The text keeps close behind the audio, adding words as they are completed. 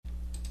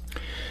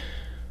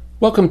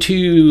Welcome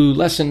to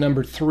lesson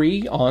number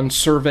 3 on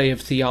Survey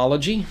of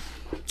Theology.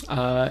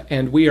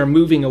 And we are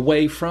moving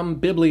away from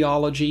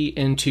bibliology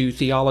into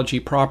theology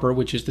proper,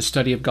 which is the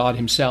study of God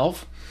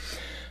himself.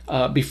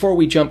 Before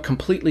we jump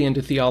completely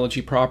into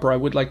theology proper, I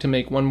would like to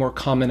make one more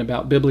comment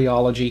about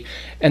bibliology,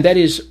 and that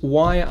is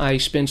why I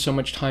spend so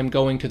much time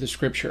going to the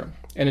Scripture.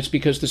 And it's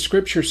because the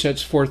Scripture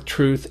sets forth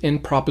truth in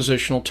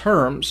propositional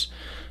terms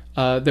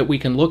that we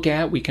can look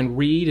at, we can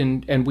read,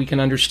 and we can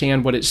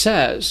understand what it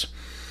says.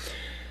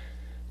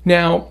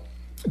 Now,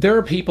 there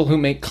are people who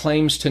make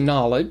claims to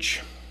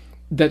knowledge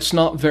that's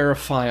not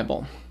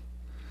verifiable.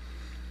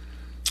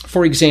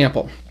 For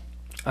example,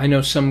 I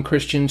know some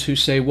Christians who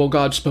say, well,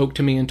 God spoke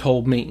to me and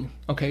told me.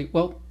 Okay,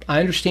 well,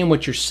 I understand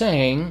what you're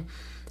saying.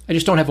 I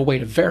just don't have a way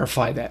to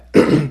verify that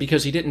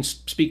because he didn't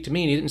speak to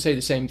me and he didn't say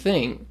the same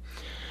thing.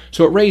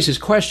 So it raises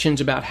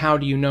questions about how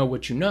do you know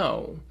what you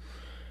know?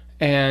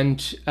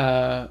 And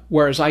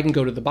whereas I can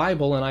go to the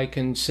Bible and I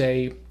can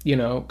say,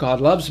 God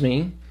loves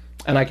me,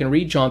 and I can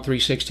read John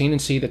 3:16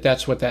 and see that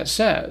that's what that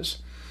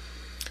says.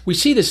 We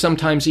see this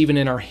sometimes even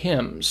in our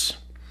hymns.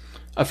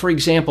 For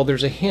example,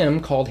 there's a hymn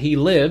called He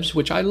Lives,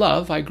 which I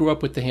love. I grew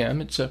up with the hymn.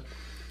 It's a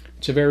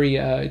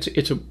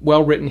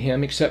well-written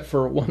hymn, except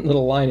for one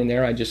little line in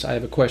there I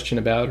have a question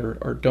about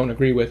or don't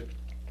agree with.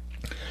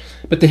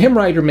 But the hymn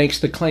writer makes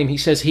the claim. He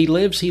says, He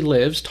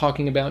lives,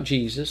 talking about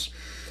Jesus.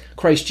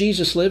 Christ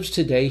Jesus lives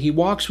today. He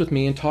walks with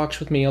me and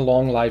talks with me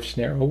along life's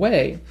narrow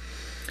way.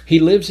 He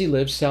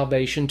lives,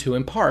 salvation to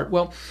impart.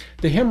 Well,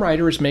 the hymn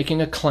writer is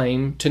making a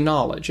claim to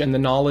knowledge, and the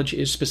knowledge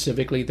is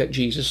specifically that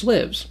Jesus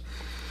lives.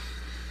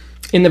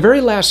 In the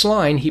very last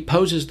line, he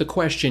poses the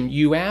question,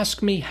 you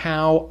ask me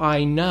how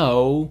I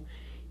know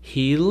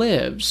he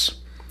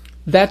lives.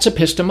 That's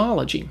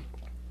epistemology.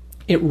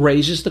 It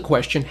raises the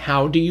question,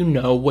 how do you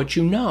know what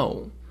you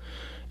know?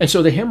 And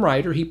so the hymn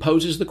writer, he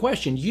poses the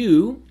question,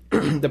 you,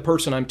 the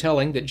person I'm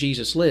telling that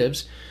Jesus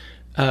lives,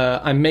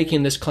 I'm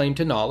making this claim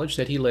to knowledge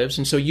that he lives,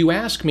 and so you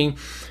ask me,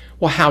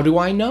 well, how do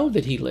I know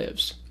that he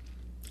lives?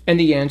 And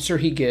the answer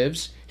he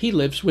gives, he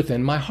lives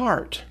within my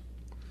heart.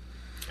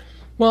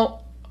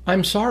 Well,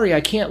 I'm sorry,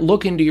 I can't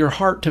look into your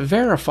heart to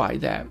verify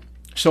that.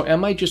 So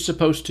am I just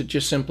supposed to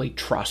just simply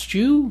trust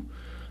you,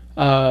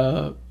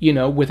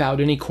 without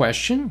any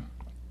question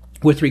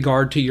with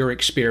regard to your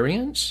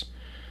experience?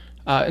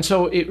 And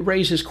so it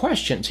raises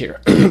questions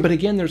here. But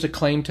again, there's a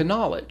claim to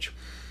knowledge.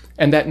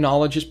 And that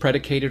knowledge is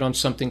predicated on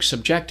something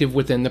subjective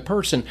within the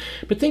person.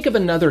 But think of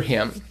another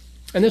hymn.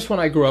 And this one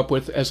I grew up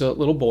with as a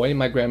little boy.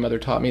 My grandmother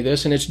taught me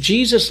this. And it's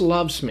Jesus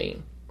Loves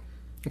Me.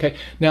 Okay.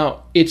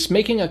 Now, it's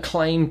making a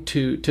claim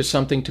to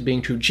something to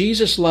being true.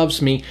 Jesus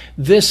loves me.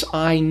 This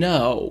I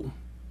know.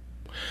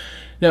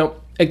 Now,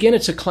 again,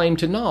 it's a claim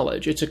to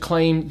knowledge. It's a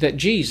claim that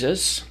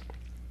Jesus,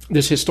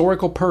 this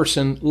historical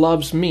person,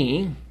 loves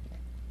me.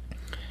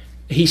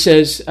 He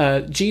says,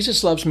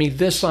 Jesus loves me.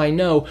 This I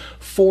know,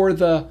 for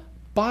the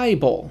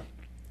Bible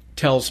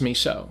tells me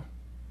so.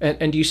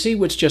 And you see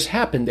what's just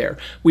happened there.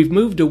 We've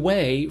moved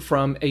away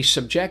from a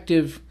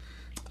subjective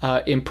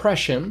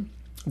impression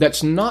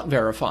that's not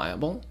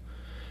verifiable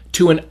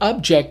to an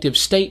objective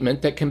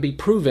statement that can be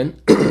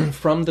proven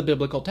from the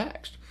biblical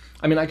text.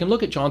 I mean, I can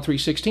look at John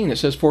 3:16 that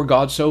says, for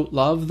God so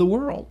loved the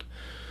world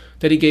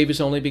that he gave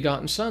his only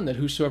begotten Son, that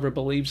whosoever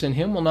believes in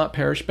him will not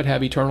perish but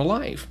have eternal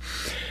life.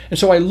 And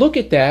so I look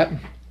at that,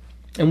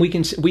 and we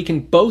can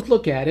both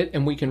look at it,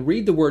 and we can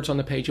read the words on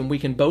the page, and we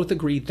can both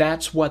agree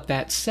that's what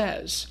that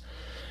says.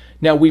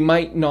 Now, we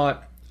might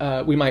not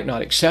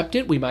accept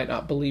it, we might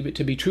not believe it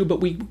to be true,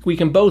 but we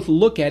can both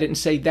look at it and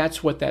say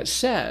that's what that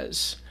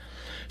says.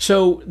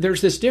 So there's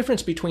this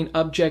difference between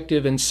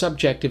objective and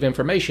subjective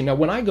information. Now,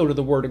 when I go to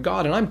the Word of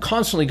God, and I'm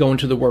constantly going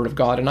to the Word of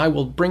God, and I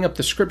will bring up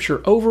the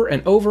Scripture over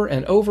and over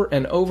and over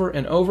and over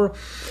and over,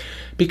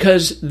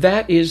 because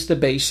that is the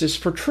basis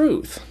for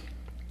truth.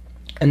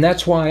 And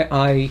that's why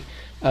I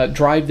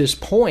drive this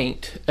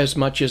point as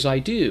much as I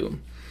do,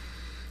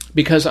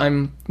 because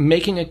I'm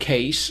making a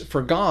case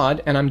for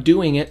God and I'm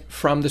doing it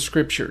from the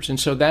Scriptures. And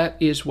so that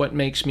is what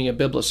makes me a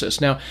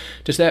biblicist. Now,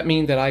 does that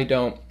mean that I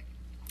don't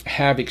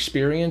have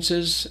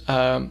experiences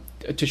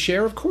to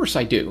share? Of course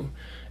I do.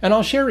 And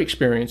I'll share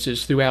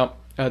experiences throughout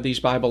these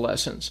Bible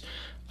lessons.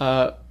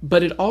 But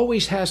it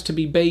always has to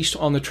be based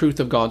on the truth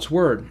of God's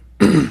Word.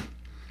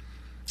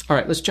 All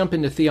right, let's jump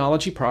into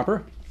theology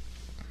proper.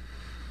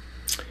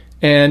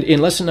 And in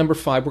lesson number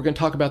 5, we're going to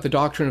talk about the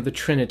doctrine of the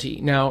Trinity.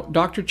 Now,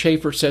 Dr.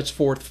 Chafer sets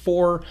forth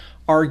 4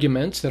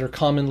 arguments that are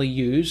commonly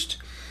used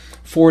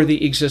for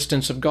the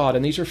existence of God.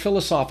 And these are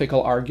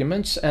philosophical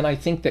arguments, and I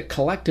think that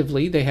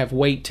collectively they have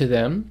weight to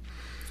them.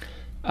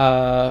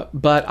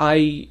 But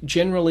I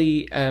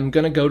generally am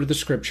going to go to the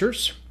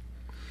Scriptures.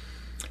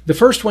 The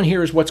first one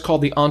here is what's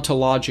called the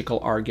ontological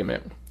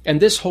argument. And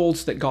this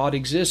holds that God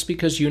exists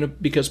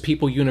because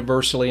people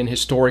universally and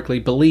historically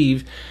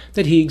believe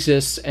that he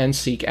exists and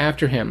seek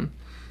after him.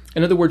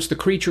 In other words, the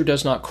creature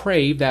does not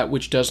crave that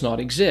which does not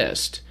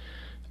exist.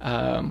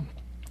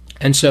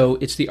 And so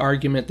it's the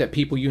argument that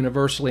people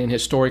universally and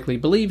historically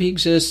believe he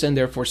exists and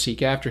therefore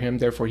seek after him,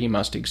 therefore he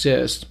must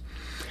exist.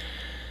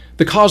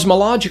 The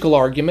cosmological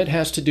argument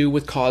has to do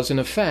with cause and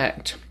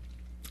effect,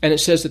 and it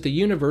says that the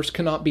universe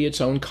cannot be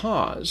its own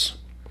cause.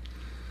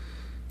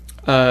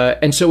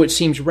 And so it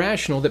seems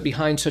rational that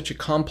behind such a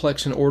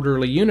complex and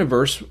orderly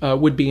universe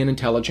would be an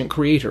intelligent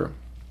creator.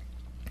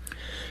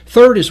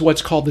 Third is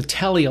what's called the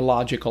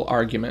teleological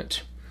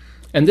argument,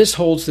 and this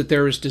holds that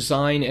there is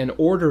design and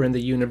order in the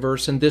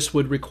universe, and this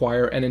would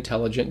require an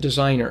intelligent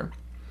designer.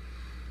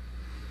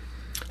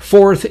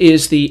 Fourth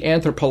is the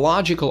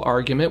anthropological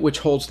argument, which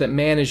holds that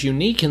man is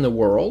unique in the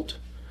world,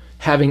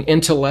 having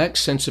intellect,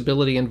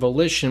 sensibility, and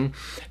volition,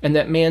 and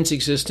that man's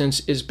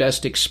existence is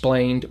best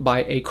explained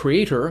by a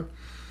creator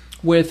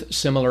with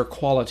similar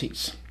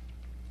qualities.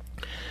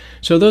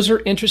 So those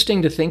are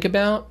interesting to think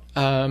about,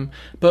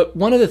 but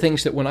one of the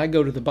things that when I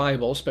go to the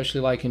Bible, especially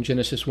like in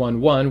Genesis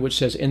 1:1, which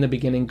says, "In the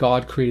beginning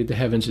God created the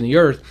heavens and the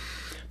earth,"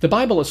 the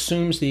Bible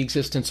assumes the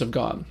existence of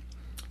God.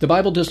 The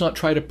Bible does not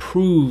try to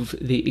prove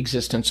the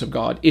existence of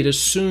God. It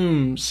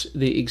assumes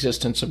the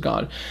existence of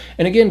God.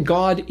 And again,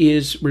 God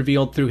is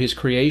revealed through his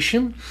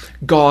creation.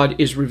 God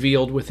is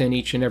revealed within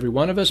each and every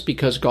one of us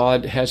because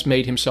God has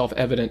made himself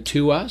evident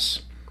to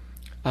us.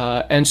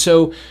 And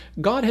so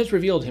God has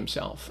revealed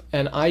himself.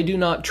 And I do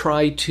not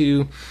try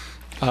to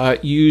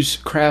use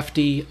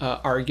crafty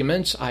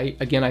arguments.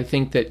 I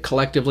think that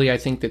collectively, I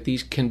think that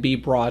these can be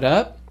brought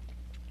up.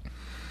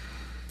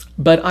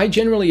 But I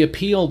generally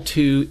appeal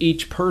to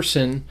each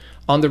person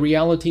on the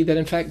reality that,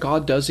 in fact,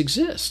 God does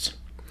exist.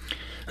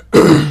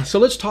 So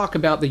let's talk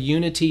about the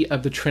unity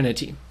of the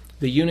Trinity.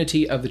 The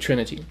unity of the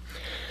Trinity.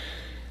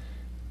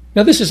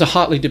 Now, this is a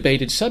hotly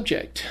debated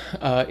subject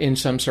in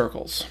some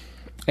circles.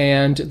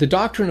 And the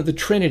doctrine of the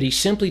Trinity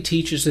simply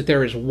teaches that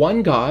there is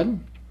one God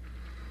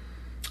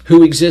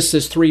who exists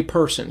as three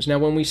persons. Now,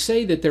 when we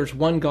say that there's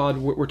one God,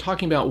 we're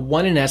talking about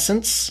one in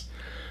essence,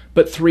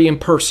 but three in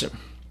person.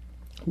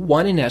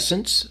 One in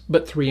essence,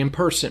 but three in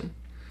person.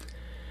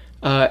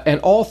 And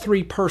all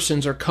three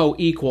persons are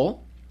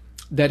co-equal.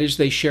 That is,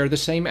 they share the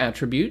same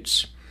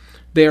attributes.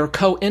 They are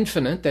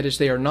co-infinite. That is,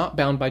 they are not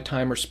bound by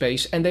time or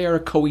space. And they are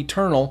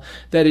co-eternal.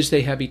 That is,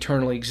 they have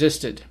eternally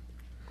existed.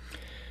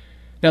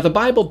 Now, the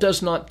Bible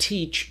does not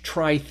teach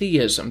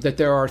tritheism, that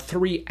there are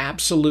three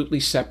absolutely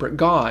separate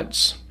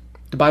gods.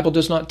 The Bible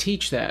does not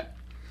teach that.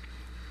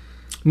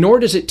 Nor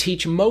does it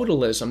teach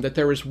modalism, that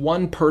there is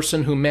one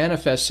person who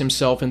manifests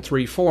himself in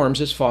three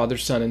forms as Father,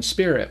 Son, and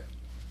Spirit.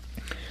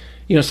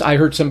 You know, so I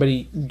heard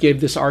somebody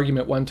give this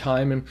argument one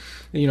time, and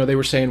they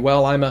were saying,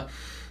 "Well, I'm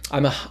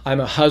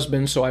a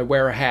husband, so I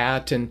wear a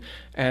hat, and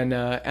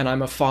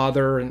I'm a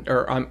father,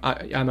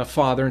 I'm a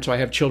father, and so I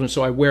have children,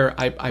 so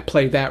I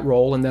play that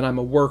role, and then I'm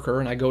a worker,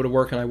 and I go to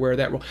work and I wear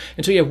that role."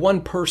 And so you have one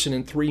person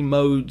in three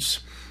modes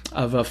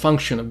of a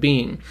function of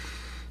being.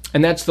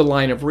 And that's the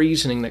line of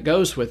reasoning that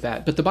goes with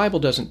that. But the Bible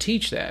doesn't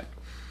teach that.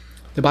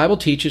 The Bible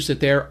teaches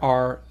that there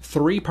are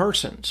three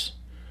persons,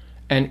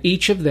 and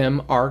each of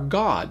them are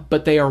God,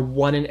 but they are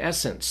one in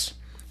essence.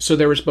 So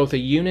there is both a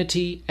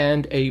unity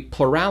and a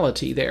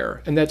plurality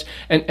there.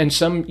 And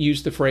some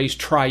use the phrase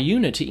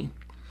triunity,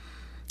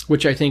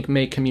 which I think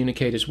may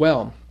communicate as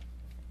well.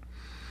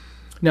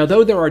 Now,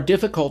 though there are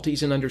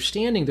difficulties in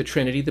understanding the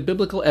Trinity, the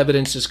biblical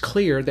evidence is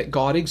clear that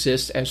God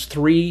exists as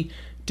three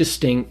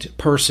distinct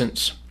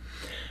persons.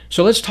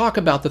 So let's talk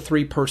about the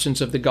three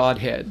persons of the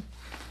Godhead.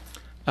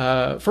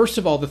 First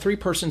of all, the three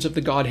persons of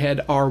the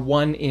Godhead are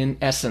one in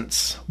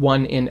essence.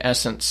 One in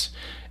essence.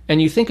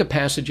 And you think of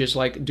passages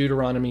like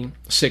Deuteronomy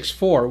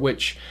 6:4,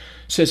 which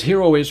says,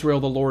 "Hear, O Israel,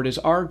 the Lord is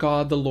our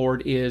God, the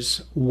Lord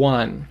is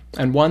one."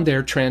 And one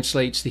there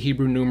translates the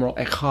Hebrew numeral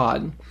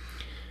echad.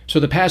 So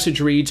the passage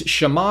reads,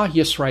 "Shema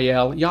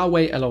Yisrael,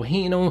 Yahweh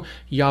Eloheinu,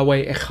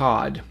 Yahweh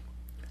echad."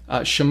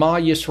 Shema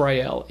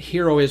Yisrael,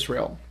 hear, O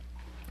Israel.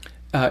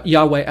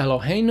 Yahweh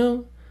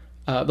Eloheinu,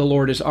 the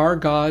Lord is our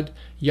God.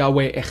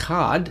 Yahweh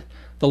Echad,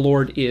 the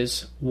Lord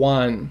is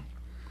one.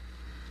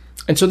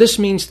 And so this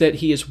means that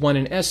he is one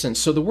in essence.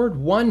 So the word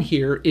one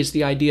here is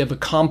the idea of a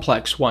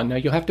complex one. Now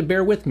you'll have to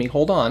bear with me.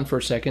 Hold on for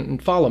a second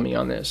and follow me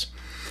on this.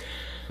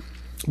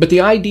 But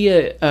the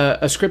idea,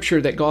 a scripture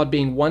that God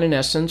being one in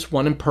essence,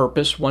 one in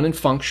purpose, one in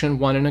function,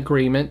 one in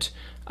agreement,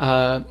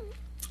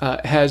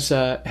 has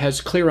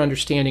clear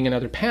understanding in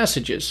other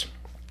passages.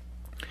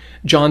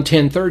 John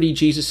 10:30,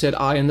 Jesus said,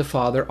 "I and the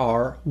Father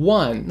are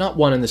one." Not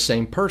one and the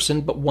same person,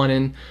 but one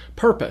in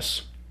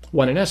purpose,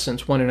 one in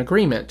essence, one in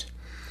agreement.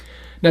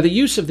 Now, the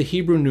use of the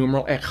Hebrew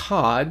numeral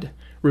echad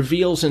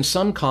reveals in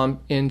some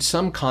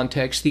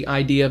context the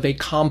idea of a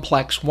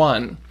complex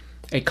one,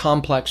 a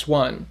complex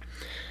one.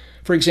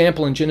 For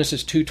example, in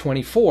Genesis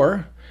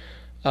 2:24,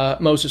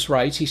 Moses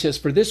writes, he says,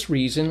 "For this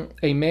reason,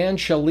 a man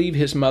shall leave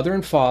his mother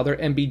and father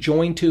and be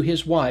joined to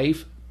his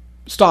wife."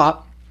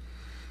 Stop.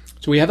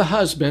 So we have a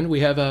husband,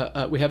 we have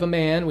a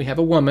man, we have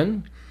a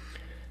woman,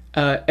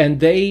 and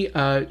they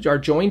are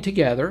joined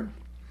together,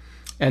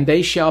 and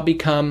they shall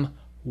become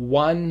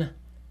one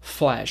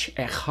flesh,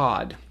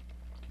 echad.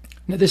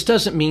 Now, this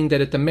doesn't mean that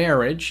at the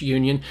marriage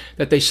union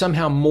that they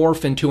somehow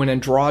morph into an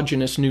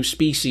androgynous new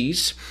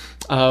species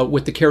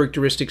with the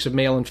characteristics of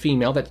male and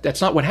female. That's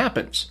not what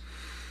happens.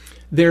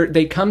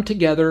 They come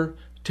together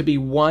to be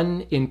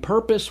one in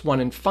purpose, one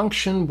in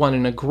function, one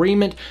in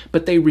agreement,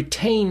 but they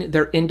retain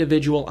their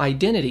individual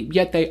identity.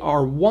 Yet they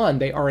are one.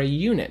 They are a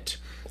unit.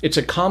 It's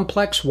a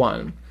complex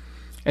one.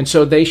 And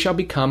so they shall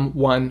become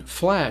one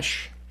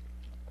flesh.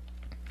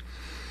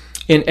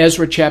 In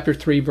Ezra chapter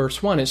 3,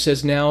 verse 1, it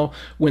says, "Now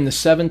when the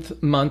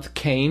 7th month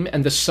came,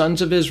 and the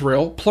sons of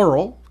Israel,"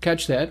 plural,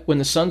 catch that, "when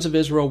the sons of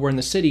Israel were in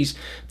the cities,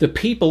 the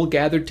people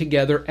gathered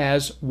together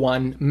as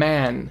one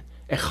man."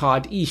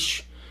 Echad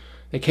ish.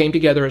 They came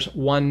together as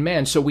one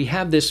man. So we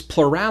have this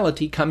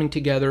plurality coming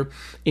together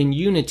in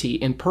unity,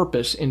 in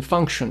purpose, in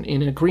function,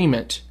 in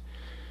agreement.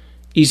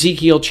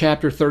 Ezekiel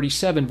chapter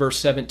 37, verse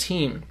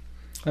 17.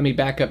 Let me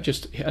back up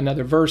just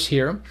another verse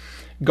here.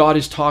 God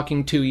is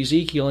talking to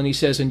Ezekiel, and he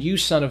says, "And you,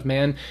 son of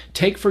man,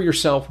 take for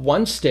yourself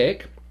one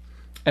stick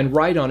and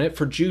write on it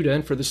for Judah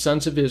and for the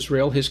sons of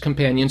Israel, his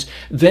companions.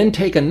 Then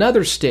take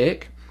another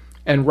stick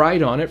and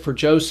write on it for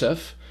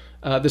Joseph,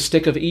 the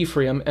stick of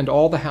Ephraim, and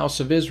all the house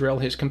of Israel,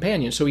 his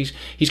companions." So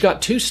he's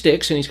got 2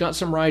 sticks, and he's got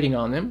some writing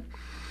on them.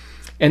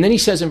 And then he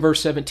says in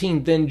verse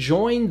 17, "Then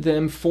join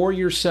them for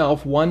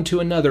yourself one to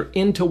another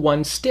into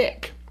one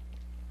stick,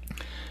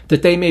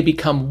 that they may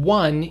become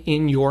one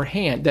in your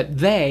hand." That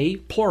they,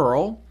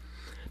 plural,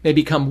 may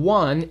become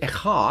one,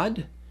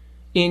 echad,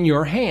 in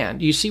your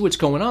hand. You see what's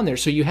going on there.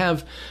 So you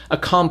have a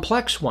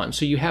complex one.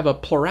 So you have a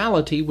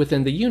plurality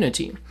within the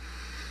unity.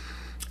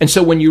 And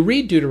so when you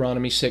read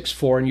Deuteronomy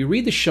 6:4 and you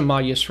read the Shema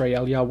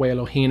Yisrael, Yahweh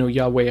Eloheinu,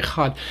 Yahweh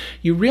Echad,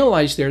 you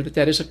realize there that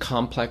that is a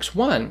complex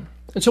one.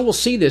 And so we'll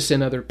see this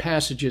in other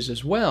passages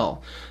as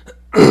well.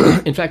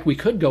 In fact, we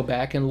could go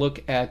back and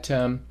look at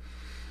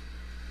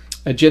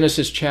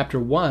Genesis chapter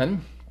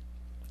 1,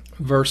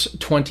 verse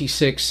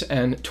 26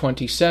 and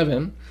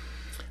 27,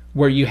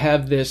 where you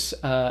have this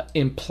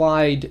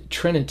implied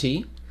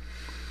Trinity.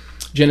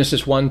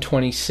 Genesis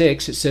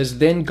 1:26, it says,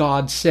 "Then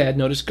God said,"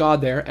 notice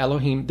God there,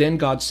 Elohim, "Then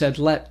God said,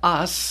 let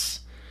us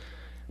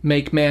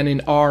make man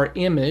in our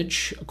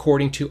image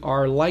according to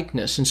our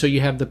likeness." And so you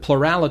have the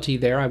plurality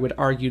there. I would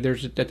argue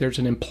that there's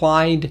an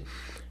implied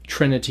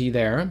Trinity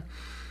there.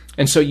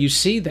 And so you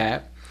see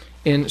that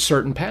in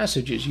certain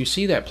passages. You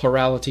see that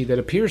plurality that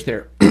appears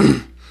there.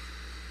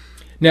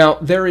 Now,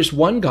 there is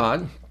one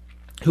God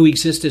who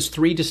exists as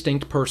 3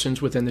 distinct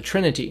persons within the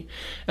Trinity.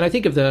 And I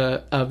think of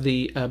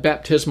the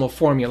baptismal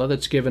formula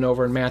that's given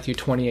over in Matthew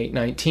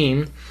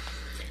 28:19,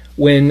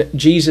 when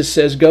Jesus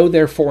says, "Go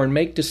therefore and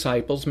make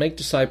disciples." Make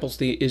disciples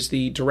is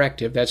the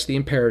directive, that's the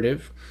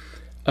imperative.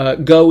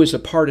 Go is a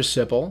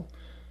participle.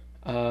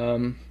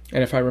 And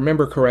if I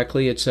remember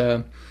correctly, it's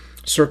a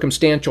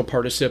circumstantial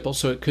participle,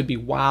 so it could be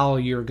while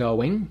you're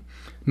going.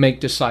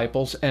 Make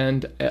disciples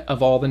and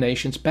of all the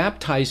nations,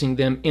 baptizing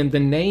them in the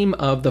name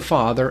of the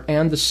Father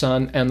and the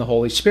Son and the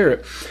Holy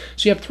Spirit.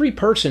 So you have 3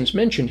 persons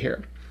mentioned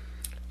here,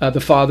 the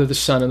Father, the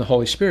Son, and the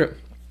Holy Spirit.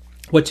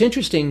 What's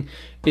interesting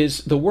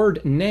is the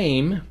word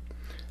name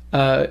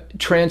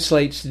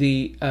translates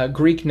the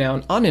Greek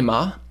noun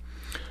anima,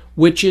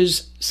 which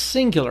is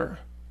singular.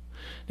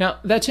 Now,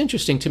 that's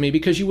interesting to me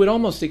because you would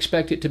almost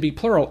expect it to be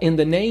plural, in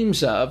the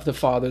names of the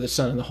Father, the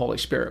Son, and the Holy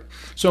Spirit.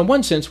 So in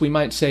one sense, we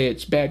might say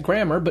it's bad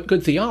grammar, but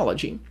good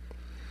theology.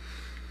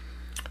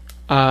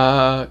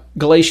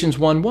 Galatians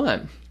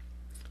 1:1,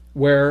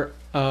 where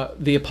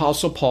the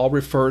Apostle Paul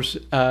refers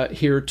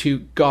here to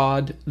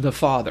God the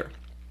Father.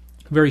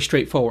 Very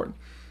straightforward.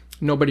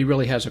 Nobody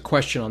really has a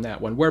question on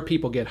that one. Where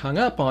people get hung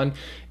up on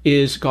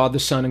is God the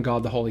Son and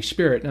God the Holy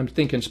Spirit. And I'm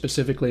thinking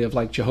specifically of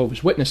like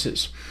Jehovah's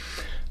Witnesses,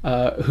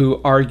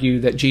 who argue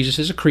that Jesus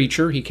is a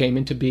creature. He came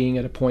into being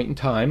at a point in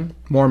time.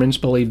 Mormons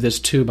believe this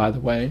too, by the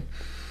way.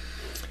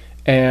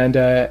 And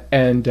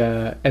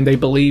they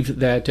believe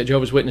that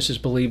Jehovah's Witnesses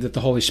believe that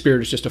the Holy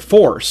Spirit is just a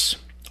force.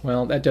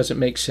 Well, that doesn't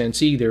make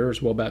sense either,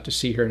 as we're about to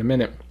see here in a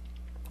minute.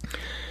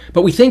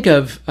 But we think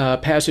of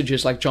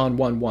passages like John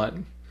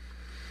 1:1.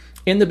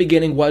 "In the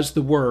beginning was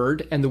the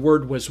Word, and the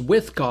Word was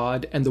with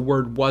God, and the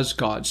Word was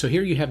God." So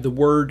here you have the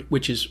Word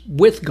which is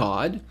with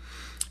God,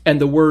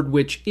 and the Word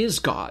which is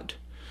God.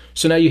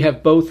 So now you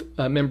have both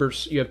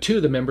members, you have 2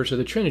 of the members of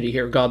the Trinity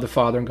here, God the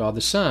Father and God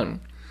the Son.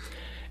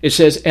 It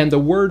says, "And the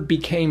Word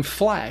became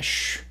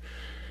flesh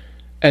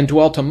and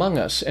dwelt among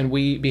us, and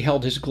we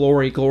beheld his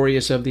glory, glory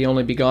as of the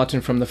only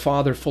begotten from the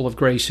Father, full of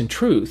grace and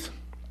truth."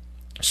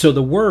 So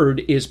the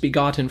Word is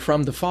begotten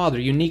from the Father,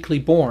 uniquely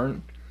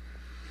born.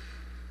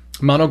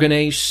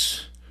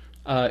 Monogenes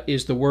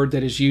is the word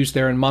that is used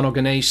there, and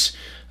monogenes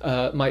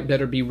might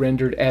better be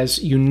rendered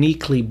as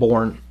uniquely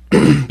born,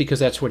 because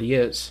that's what he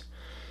is.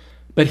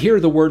 But here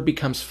the Word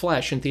becomes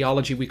flesh. In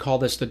theology, we call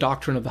this the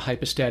doctrine of the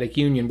hypostatic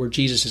union, where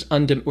Jesus is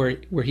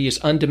where he is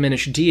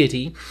undiminished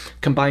deity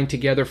combined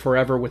together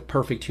forever with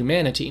perfect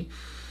humanity.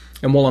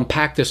 And we'll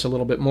unpack this a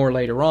little bit more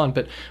later on,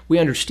 but we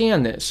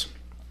understand this.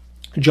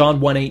 John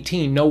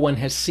 1:18, "No one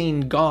has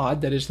seen God,"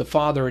 that is the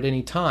Father, "at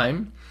any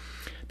time.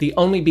 The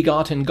only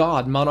begotten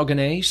God,"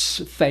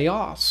 monogenes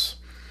theos,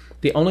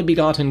 "the only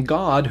begotten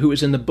God who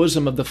is in the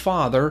bosom of the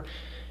Father,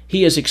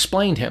 he has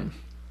explained him."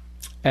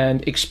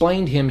 And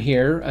explained him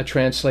here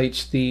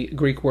translates the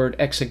Greek word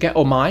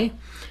exegeomai,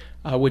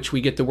 which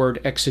we get the word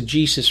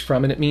exegesis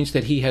from, and it means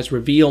that he has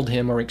revealed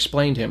him or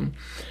explained him.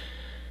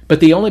 But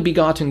the only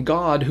begotten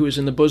God who is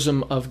in the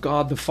bosom of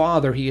God the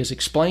Father, he has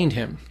explained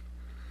him.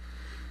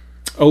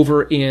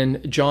 Over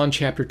in John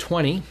chapter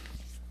 20,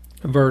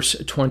 verse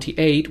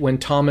 28, when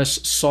Thomas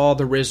saw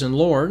the risen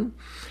Lord,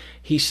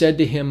 he said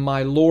to him,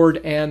 "My Lord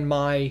and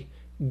my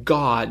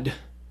God."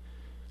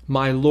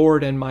 My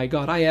Lord and my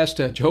God. I asked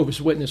a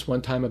Jehovah's Witness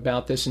one time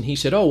about this, and he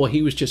said, "Oh, well,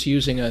 he was just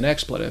using an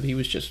expletive. He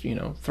was just,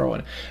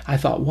 throwing." I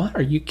thought, what?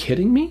 Are you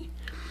kidding me?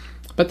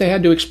 But they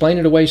had to explain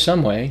it away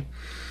some way.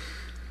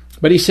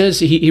 But he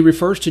says, he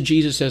refers to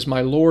Jesus as my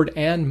Lord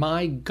and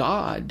my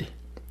God.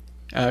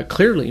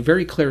 Clearly,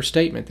 very clear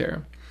statement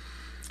there.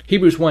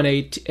 Hebrews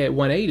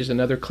 1:8 is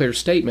another clear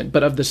statement.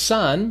 But of the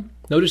Son,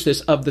 notice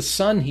this, of the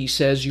Son, he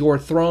says, "Your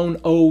throne,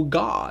 O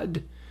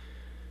God,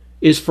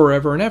 is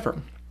forever and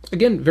ever."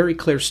 Again, very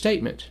clear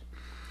statement.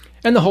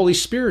 And the Holy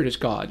Spirit is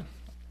God.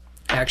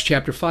 Acts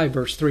chapter 5,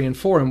 verse 3 and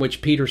 4, in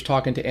which Peter's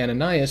talking to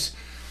Ananias.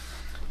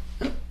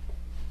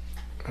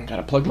 I've got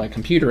to plug my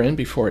computer in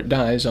before it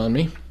dies on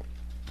me.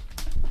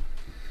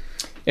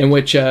 In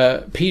which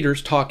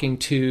Peter's talking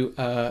to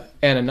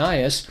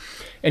Ananias,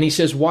 and he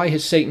says, "Why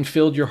has Satan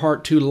filled your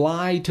heart to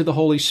lie to the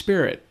Holy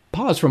Spirit?"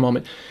 Pause for a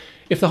moment.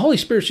 If the Holy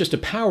Spirit's just a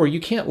power, you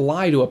can't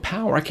lie to a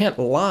power. I can't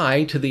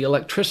lie to the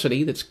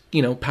electricity that's,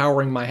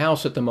 powering my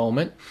house at the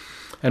moment,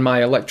 and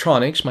my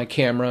electronics, my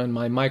camera and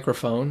my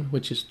microphone,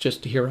 which is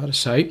just here out of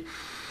sight.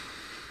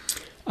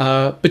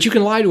 But you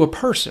can lie to a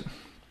person.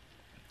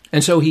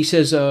 And so he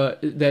says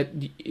that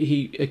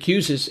he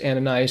accuses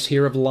Ananias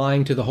here of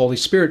lying to the Holy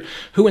Spirit,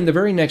 who in the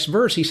very next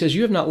verse, he says,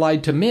 "You have not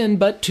lied to men,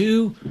 but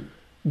to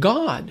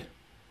God."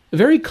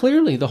 Very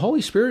clearly, the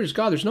Holy Spirit is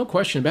God. There's no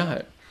question about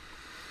it.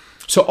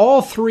 So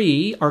all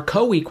three are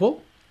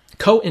co-equal,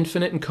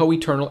 co-infinite, and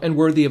co-eternal, and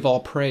worthy of all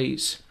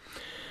praise.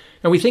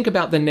 Now we think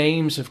about the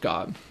names of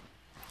God.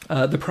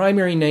 The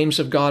primary names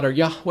of God are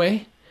Yahweh,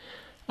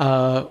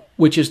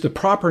 which is the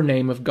proper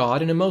name of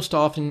God, and it most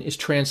often is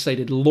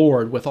translated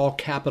Lord with all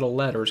capital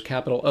letters,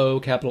 capital O,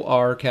 capital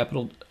R,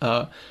 capital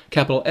L,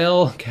 capital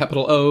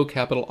O,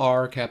 capital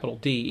R, capital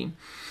D.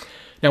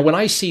 Now, when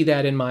I see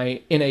that in my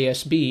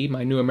NASB,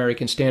 my New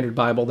American Standard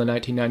Bible, the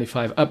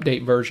 1995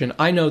 update version,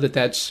 I know that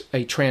that's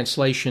a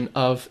translation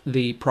of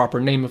the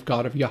proper name of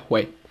God, of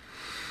Yahweh.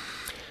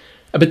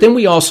 But then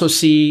we also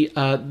see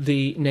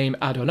the name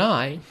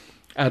Adonai,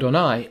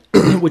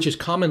 which is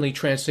commonly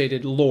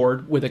translated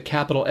Lord with a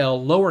capital L,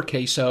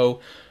 lowercase o,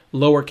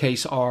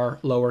 lowercase r,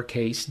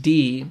 lowercase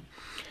d.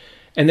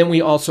 And then we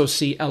also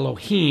see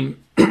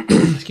Elohim,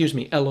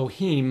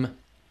 Elohim,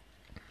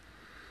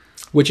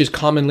 which is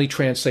commonly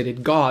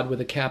translated God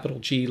with a capital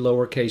G,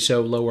 lowercase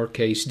o,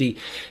 lowercase d.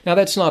 Now,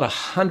 that's not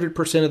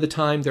 100% of the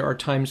time. There are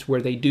times where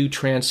they do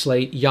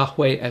translate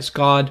Yahweh as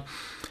God.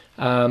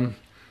 And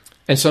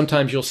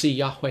sometimes you'll see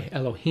Yahweh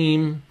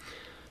Elohim.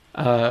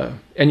 And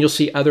you'll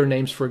see other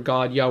names for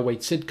God, Yahweh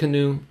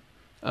Tzidkenu,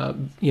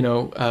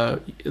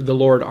 the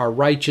Lord our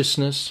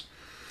righteousness.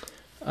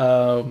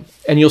 And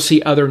you'll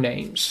see other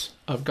names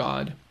of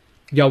God.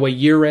 Yahweh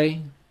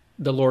Yireh,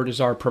 the Lord is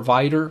our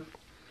provider.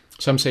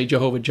 Some say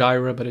Jehovah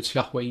Jireh, but it's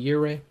Yahweh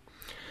Yireh. Now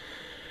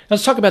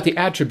let's talk about the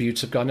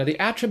attributes of God. Now the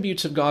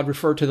attributes of God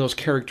refer to those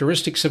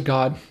characteristics of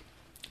God,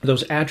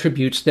 those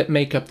attributes that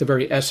make up the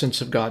very essence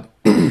of God.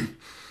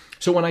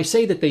 So when I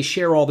say that they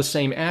share all the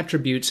same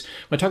attributes,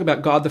 when I talk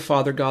about God the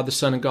Father, God the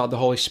Son, and God the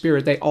Holy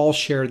Spirit, they all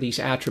share these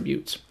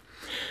attributes.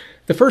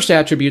 The first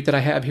attribute that I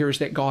have here is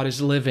that God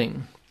is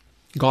living.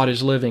 God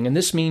is living. And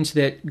this means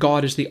that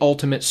God is the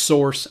ultimate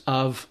source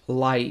of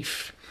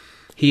life.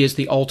 He is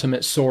the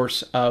ultimate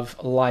source of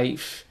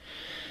life.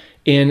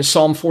 In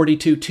Psalm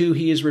 42:2,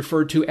 he is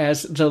referred to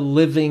as the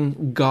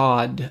living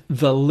God,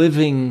 the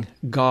living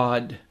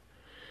God.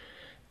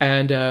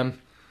 And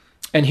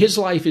his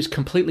life is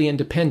completely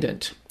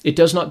independent. It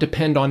does not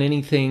depend on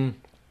anything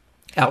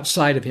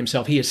outside of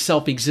himself. He is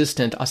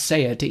self-existent.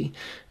 Aseity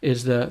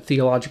is the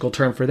theological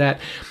term for that.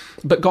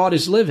 But God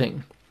is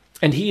living,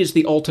 and he is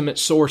the ultimate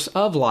source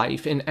of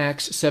life. In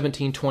Acts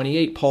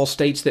 17:28, Paul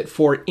states that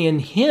for in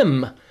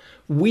him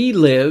we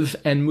live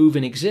and move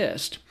and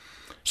exist.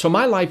 So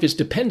my life is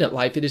dependent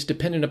life. It is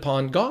dependent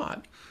upon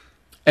God.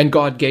 And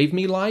God gave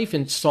me life.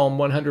 In Psalm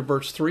 100,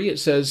 verse 3, it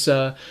says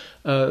that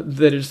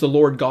it is the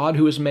Lord God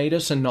who has made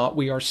us and not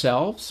we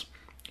ourselves.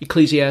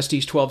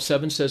 Ecclesiastes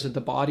 12:7 says that the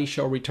body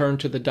shall return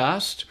to the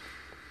dust,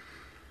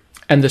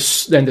 and the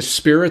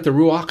spirit, the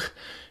ruach,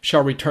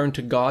 shall return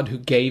to God who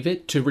gave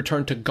it, to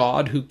return to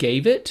God who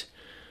gave it,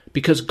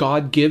 because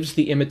God gives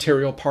the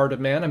immaterial part of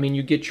man. I mean,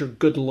 you get your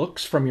good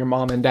looks from your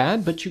mom and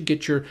dad, but you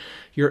get your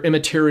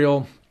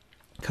immaterial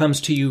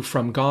comes to you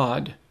from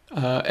God,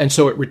 and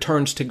so it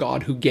returns to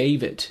God who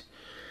gave it.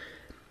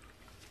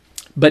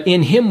 But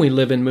in him we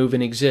live and move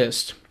and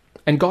exist.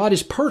 And God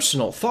is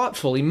personal,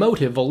 thoughtful,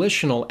 emotive,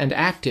 volitional, and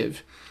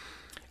active.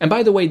 And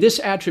by the way, this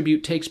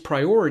attribute takes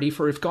priority,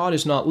 for if God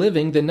is not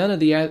living, then none of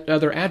the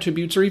other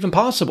attributes are even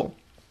possible.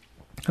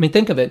 I mean,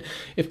 think of it.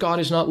 If God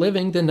is not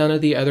living, then none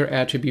of the other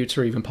attributes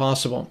are even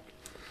possible.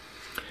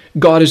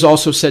 God is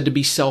also said to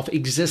be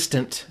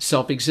self-existent,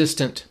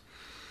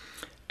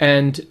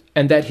 and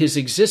that his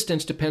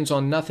existence depends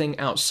on nothing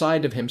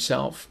outside of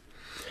himself.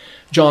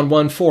 John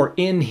 1:4,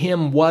 in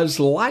him was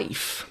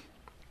life,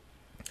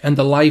 and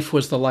the life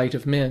was the light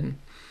of men.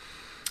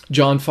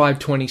 John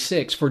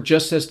 5:26, for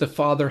just as the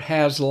Father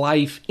has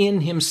life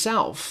in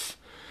himself,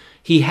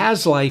 he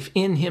has life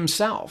in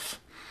himself.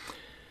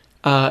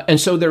 And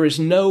so there is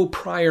no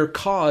prior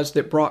cause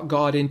that brought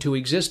God into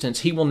existence.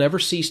 He will never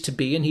cease to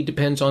be, and he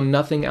depends on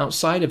nothing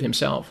outside of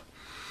himself.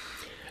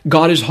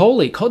 God is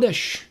holy,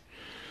 Kodesh.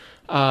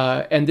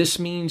 And this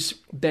means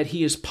that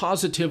he is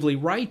positively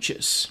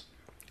righteous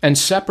and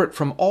separate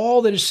from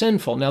all that is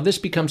sinful. Now, this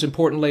becomes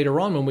important later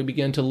on when we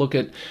begin to look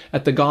at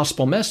the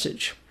gospel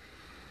message,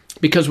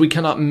 because we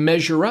cannot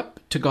measure up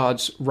to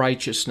God's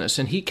righteousness,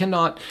 and he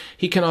cannot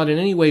in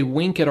any way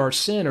wink at our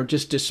sin or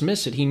just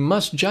dismiss it. He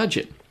must judge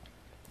it.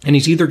 And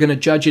he's either going to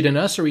judge it in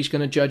us or he's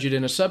going to judge it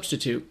in a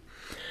substitute.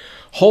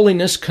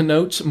 Holiness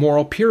connotes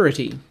moral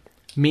purity,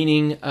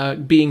 meaning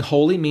being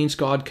holy means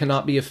God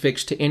cannot be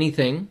affixed to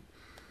anything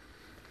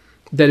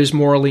that is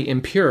morally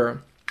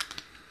impure.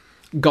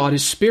 God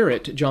is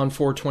spirit. John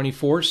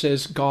 4:24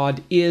 says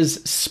God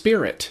is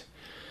spirit.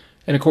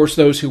 And of course,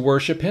 those who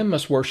worship him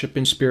must worship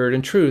in spirit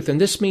and truth. And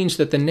this means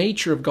that the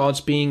nature of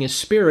God's being is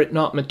spirit,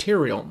 not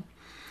material.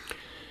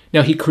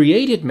 Now, he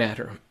created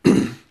matter.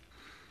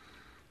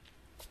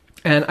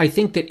 And I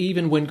think that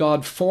even when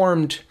God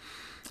formed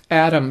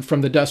Adam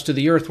from the dust of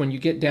the earth, when you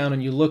get down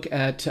and you look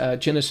at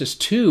Genesis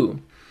 2,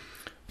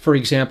 for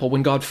example,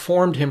 when God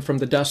formed him from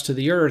the dust of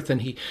the earth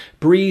and he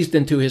breathed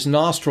into his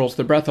nostrils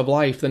the breath of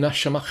life, the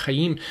Neshama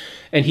Chaim,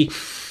 and he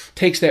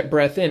takes that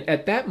breath in,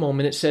 at that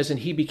moment it says,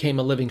 and he became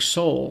a living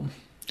soul,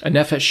 a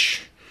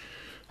nephesh.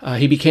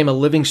 He became a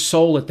living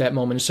soul at that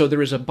moment. So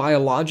there is a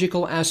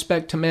biological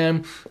aspect to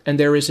man, and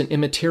there is an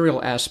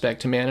immaterial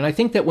aspect to man. And I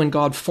think that when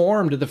God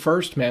formed the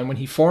first man, when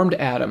he formed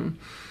Adam,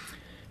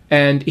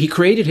 and he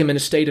created him in a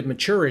state of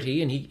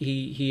maturity, and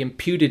he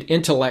imputed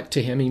intellect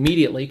to him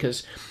immediately,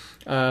 because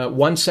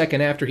 1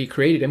 second after he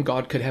created him,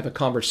 God could have a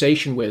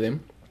conversation with him.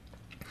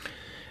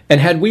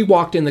 And had we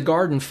walked in the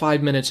garden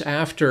 5 minutes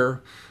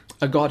after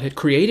God had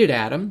created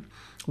Adam,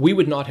 we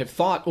would not have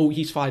thought, oh,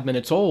 he's 5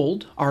 minutes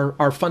old.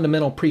 Our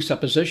fundamental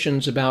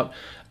presuppositions about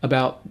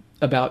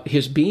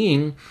his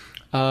being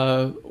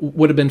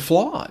would have been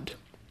flawed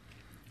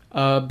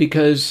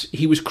because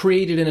he was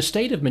created in a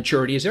state of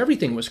maturity, as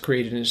everything was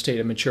created in a state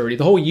of maturity.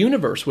 The whole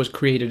universe was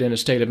created in a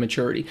state of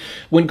maturity.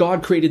 When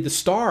God created the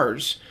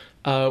stars,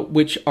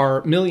 which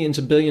are millions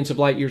and billions of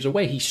light years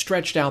away, he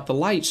stretched out the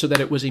light so that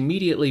it was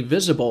immediately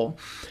visible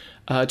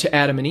to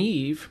Adam and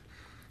Eve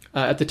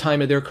at the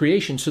time of their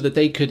creation, so that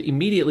they could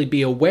immediately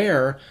be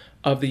aware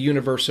of the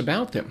universe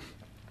about them.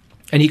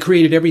 And he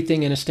created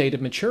everything in a state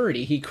of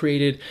maturity. He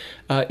created,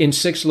 in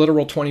 6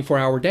 literal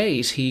 24-hour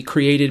days, he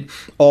created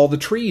all the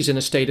trees in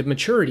a state of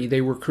maturity.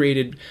 They were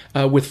created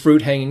with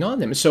fruit hanging on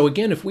them. So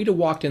again, if we'd have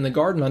walked in the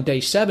garden on day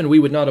 7, we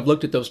would not have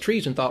looked at those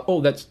trees and thought,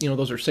 oh, that's,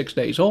 those are 6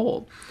 days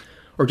old,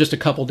 or just a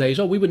couple days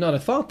old. We would not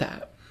have thought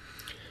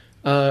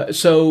that.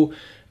 So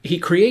he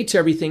creates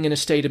everything in a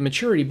state of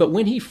maturity. But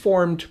when he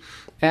formed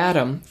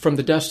Adam from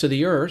the dust of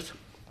the earth,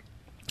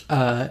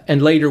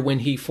 and later when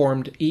he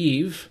formed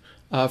Eve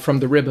from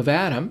the rib of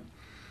Adam,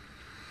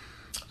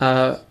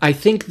 I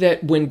think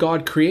that when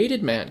God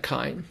created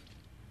mankind,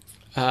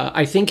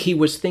 I think he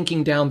was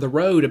thinking down the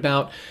road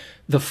about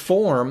the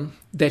form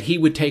that he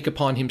would take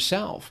upon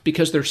himself,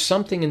 because there's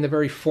something in the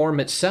very form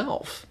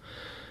itself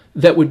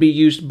that would be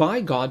used by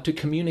God to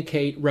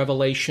communicate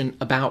revelation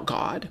about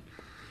God.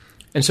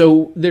 And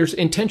so there's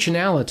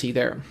intentionality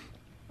there.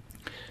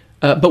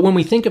 But when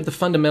we think of the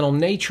fundamental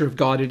nature of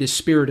God, it is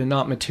spirit and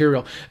not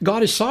material.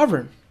 God is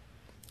sovereign.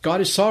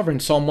 God is sovereign.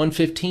 Psalm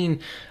 115,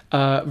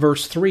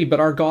 verse 3, but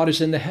our God is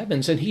in the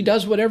heavens, and he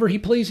does whatever he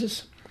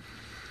pleases.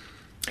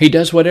 He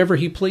does whatever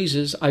he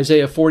pleases.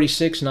 Isaiah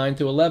 46, 9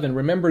 through 11.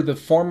 Remember the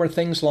former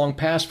things long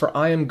past, for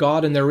I am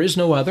God and there is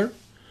no other.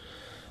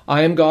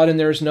 I am God and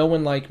there is no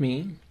one like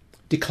me,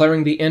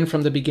 declaring the end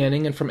from the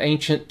beginning and from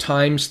ancient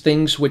times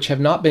things which have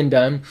not been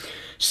done,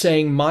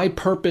 saying, my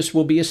purpose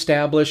will be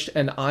established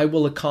and I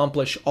will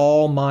accomplish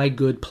all my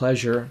good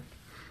pleasure.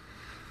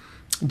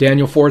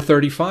 Daniel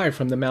 4:35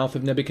 from the mouth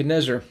of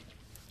Nebuchadnezzar.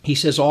 He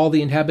says, all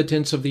the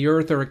inhabitants of the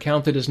earth are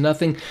accounted as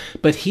nothing,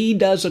 but he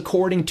does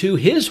according to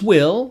his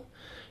will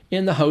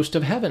in the host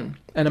of heaven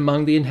and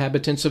among the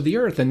inhabitants of the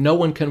earth. And no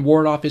one can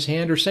ward off his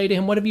hand or say to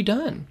him, what have you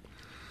done?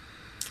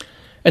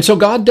 And so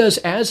God does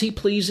as he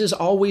pleases,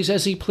 always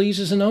as he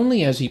pleases, and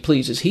only as he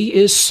pleases. He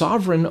is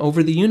sovereign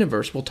over the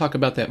universe. We'll talk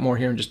about that more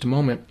here in just a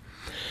moment.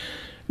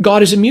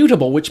 God is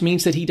immutable, which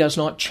means that he does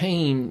not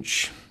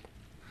change.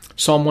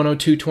 Psalm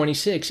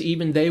 102:26,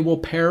 even they will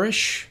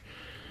perish,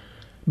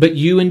 but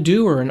you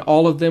endure, and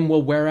all of them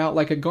will wear out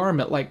like a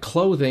garment, like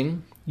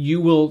clothing.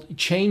 You will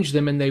change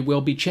them, and they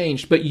will be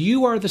changed. But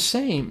you are the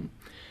same,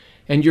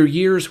 and your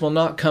years will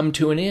not come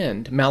to an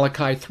end.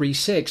 Malachi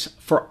 3:6,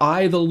 for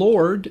I, the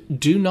Lord,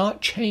 do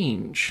not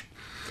change.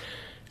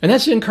 And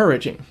that's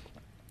encouraging.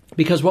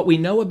 Because what we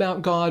know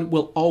about God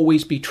will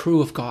always be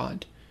true of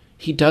God.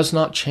 He does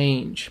not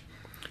change.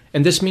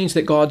 And this means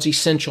that God's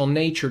essential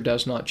nature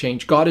does not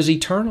change. God is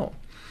eternal.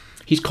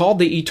 He's called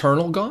the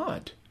eternal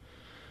God.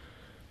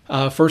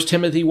 1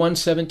 Timothy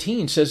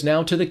 1:17 says,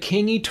 "Now to the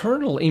King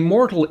eternal,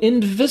 immortal,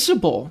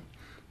 invisible,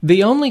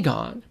 the only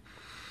God."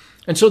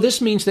 And so this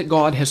means that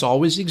God has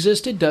always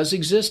existed, does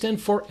exist, and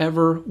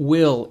forever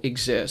will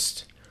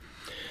exist.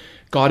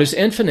 God is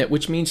infinite,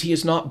 which means he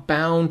is not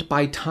bound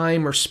by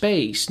time or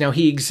space. Now,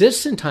 he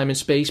exists in time and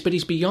space, but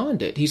he's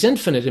beyond it. He's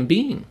infinite in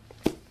being.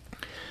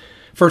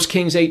 1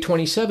 Kings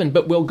 8:27,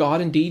 "But will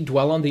God indeed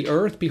dwell on the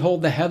earth?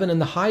 Behold, the heaven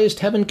and the highest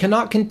heaven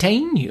cannot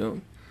contain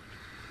you."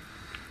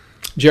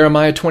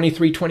 Jeremiah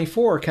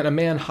 23:24, "Can a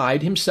man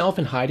hide himself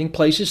in hiding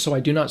places so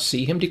I do not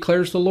see him,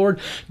 declares the Lord?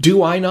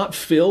 Do I not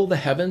fill the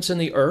heavens and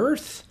the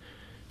earth,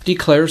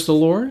 declares the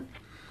Lord?"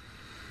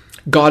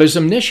 God is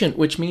omniscient,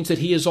 which means that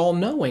he is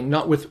all-knowing,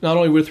 not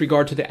only with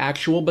regard to the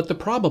actual, but the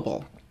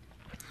probable.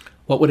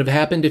 What would have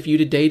happened if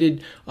you'd have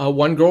dated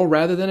one girl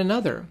rather than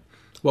another?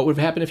 What would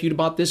have happened if you'd have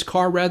bought this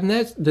car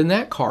rather than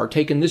that car,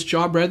 taken this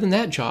job rather than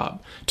that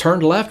job,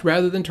 turned left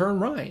rather than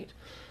turned right?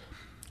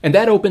 And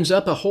that opens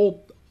up a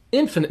whole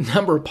infinite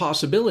number of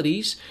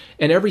possibilities,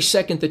 and every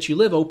second that you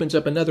live opens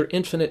up another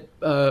infinite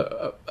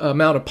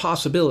amount of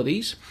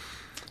possibilities.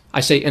 I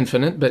say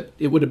infinite, but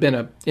it would have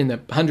been in the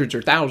hundreds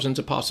or thousands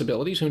of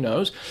possibilities, who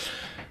knows?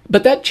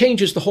 But that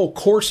changes the whole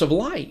course of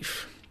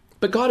life.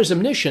 But God is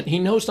omniscient. He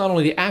knows not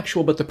only the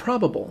actual, but the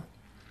probable.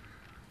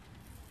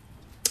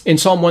 In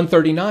Psalm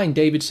 139,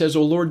 David says,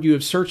 "O Lord, you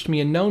have searched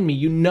me and known me.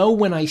 You know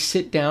when I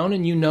sit down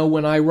and you know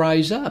when I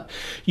rise up.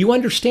 You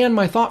understand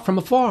my thought from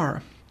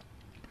afar.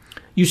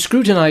 You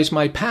scrutinize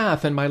my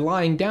path and my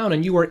lying down,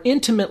 and you are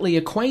intimately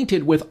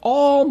acquainted with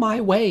all my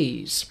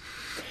ways.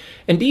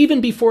 And even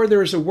before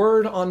there is a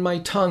word on my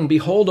tongue,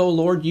 behold, O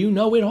Lord, you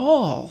know it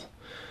all."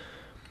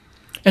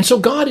 And so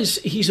God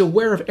he's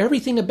aware of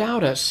everything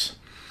about us.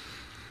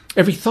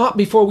 Every thought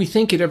before we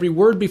think it, every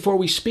word before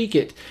we speak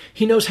it.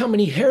 He knows how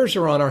many hairs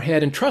are on our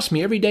head. And trust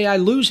me, every day I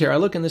lose hair. I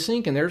look in the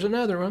sink and there's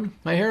another one.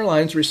 My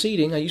hairline's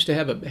receding. I used to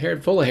have a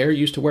head full of hair.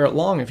 Used to wear it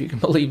long, if you can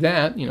believe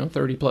that,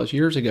 30 plus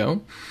years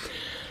ago.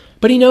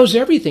 But he knows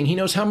everything. He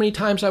knows how many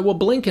times I will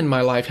blink in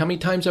my life, how many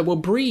times I will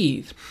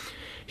breathe.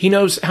 He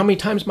knows how many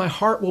times my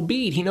heart will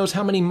beat. He knows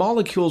how many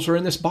molecules are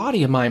in this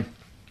body of mine.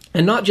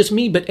 And not just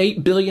me, but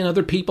 8 billion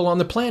other people on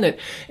the planet.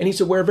 And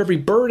he's aware of every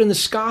bird in the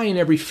sky and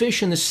every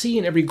fish in the sea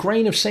and every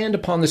grain of sand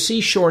upon the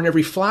seashore and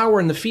every flower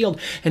in the field.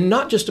 And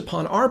not just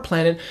upon our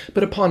planet,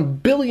 but upon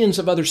billions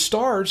of other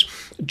stars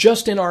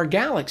just in our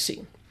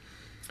galaxy.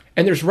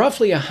 And there's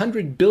roughly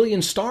 100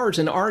 billion stars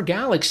in our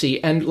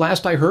galaxy. And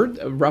last I heard,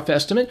 a rough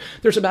estimate,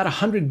 there's about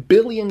 100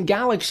 billion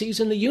galaxies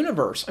in the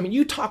universe. I mean,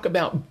 you talk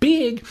about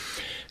big.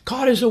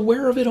 God is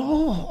aware of it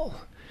all.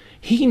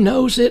 He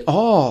knows it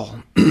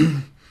all.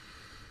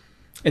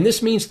 And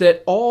this means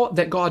that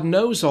God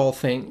knows all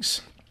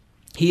things.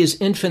 He is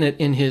infinite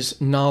in his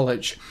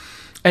knowledge.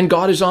 And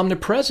God is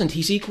omnipresent.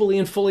 He's equally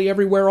and fully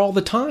everywhere all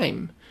the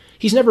time.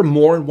 He's never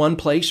more in one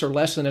place or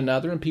less in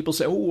another. And people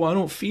say, "Oh, I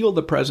don't feel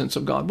the presence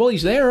of God." Well,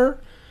 he's there.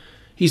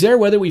 He's there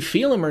whether we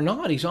feel him or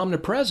not. He's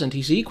omnipresent.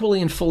 He's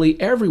equally and fully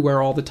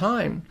everywhere all the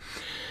time.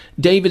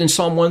 David in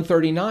Psalm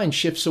 139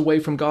 shifts away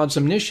from God's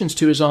omniscience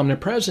to his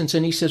omnipresence,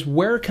 and he says,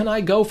 "Where can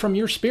I go from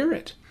your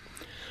spirit?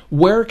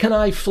 Where can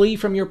I flee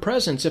from your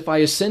presence? If I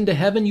ascend to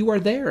heaven, you are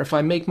there. If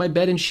I make my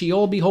bed in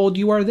Sheol, behold,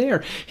 you are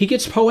there." He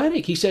gets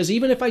poetic. He says,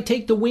 "Even if I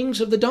take the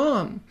wings of the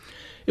dawn,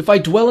 if I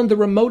dwell in the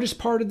remotest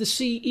part of the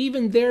sea,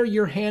 even there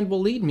your hand will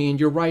lead me, and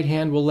your right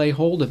hand will lay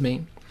hold of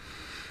me."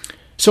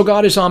 So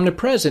God is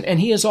omnipresent,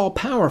 and he is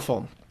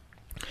all-powerful,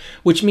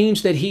 which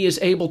means that he is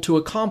able to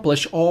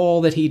accomplish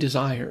all that he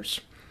desires.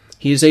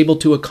 He is able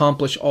to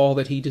accomplish all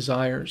that he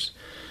desires.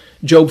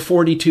 Job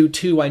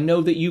 42:2, "I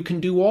know that you can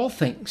do all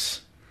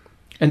things,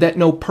 and that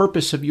no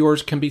purpose of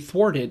yours can be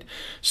thwarted."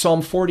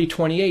 Psalm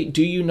 40:28,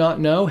 "Do you not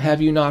know?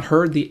 Have you not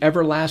heard? The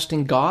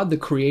everlasting God, the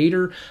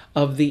creator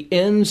of the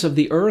ends of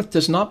the earth,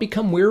 does not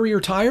become weary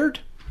or tired."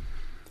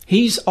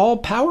 He's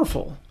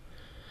all-powerful.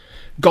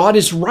 God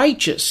is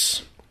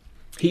righteous.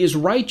 He is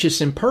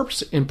righteous in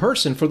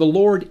person, for the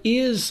Lord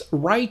is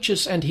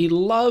righteous, and he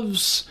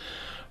loves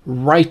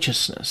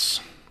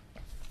righteousness.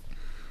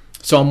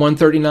 Psalm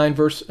 139,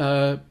 verse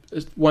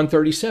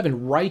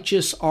 137,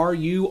 "Righteous are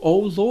you, O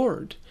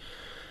Lord."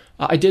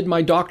 I did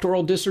my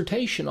doctoral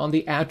dissertation on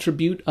the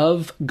attribute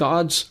of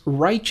God's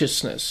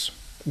righteousness.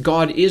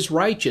 God is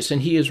righteous,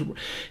 and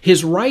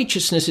his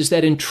righteousness is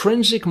that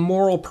intrinsic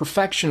moral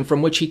perfection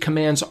from which he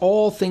commands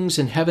all things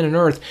in heaven and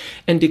earth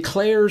and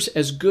declares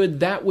as good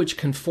that which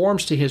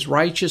conforms to his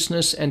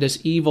righteousness and as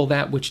evil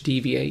that which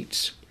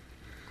deviates.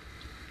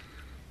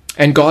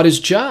 And God is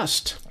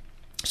just.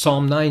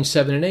 Psalm 9,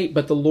 7, and 8,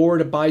 "But the Lord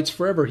abides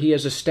forever. He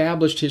has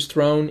established his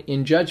throne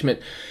in judgment,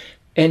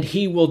 and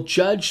he will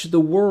judge the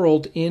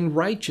world in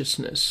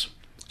righteousness."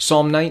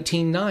 Psalm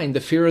 19:9,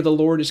 "The fear of the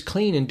Lord is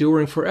clean,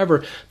 enduring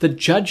forever. The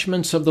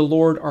judgments of the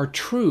Lord are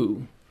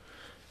true."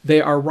 They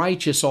are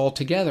righteous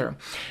altogether.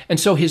 And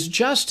so his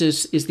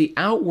justice is the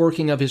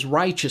outworking of his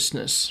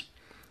righteousness,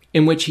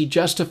 in which he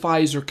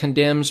justifies or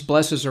condemns,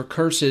 blesses or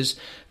curses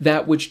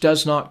that which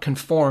does not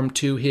conform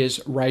to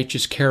his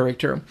righteous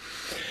character.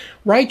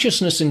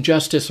 Righteousness and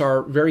justice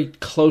are very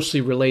closely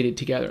related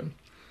together.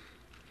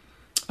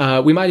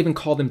 We might even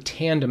call them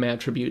tandem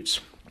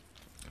attributes.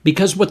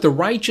 Because what the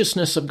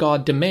righteousness of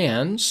God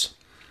demands,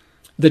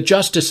 the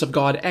justice of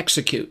God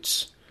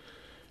executes.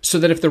 So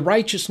that if the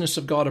righteousness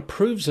of God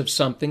approves of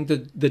something,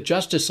 the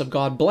justice of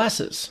God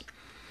blesses.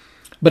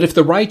 But if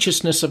the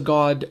righteousness of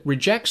God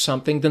rejects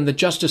something, then the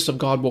justice of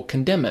God will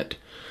condemn it.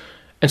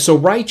 And so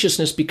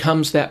righteousness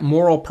becomes that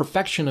moral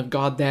perfection of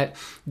God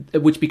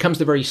which becomes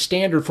the very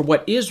standard for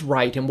what is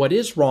right and what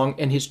is wrong,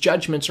 and his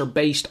judgments are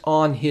based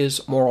on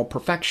his moral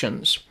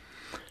perfections.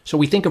 So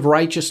we think of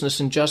righteousness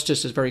and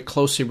justice as very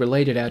closely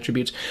related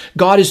attributes.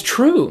 God is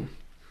true.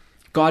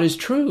 God is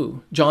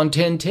true. John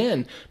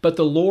 10:10. But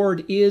the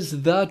Lord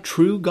is the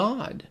true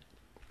God.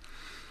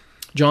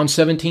 John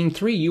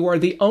 17:3. You are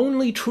the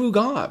only true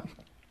God.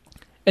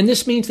 And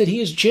this means that he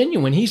is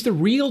genuine. He's the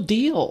real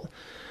deal.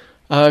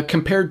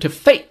 Compared to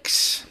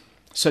fakes,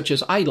 such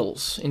as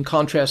idols, in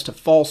contrast to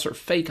false or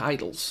fake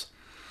idols.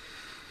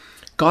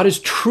 God is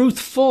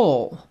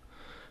truthful.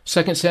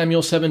 2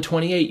 Samuel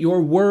 7:28,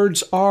 your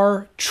words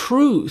are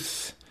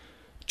truth.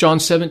 John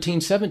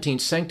 17:17,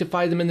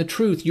 sanctify them in the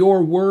truth.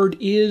 Your word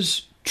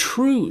is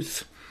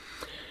truth.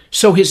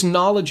 So his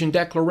knowledge and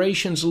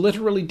declarations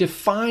literally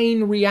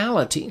define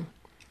reality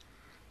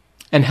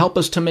and help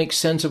us to make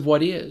sense of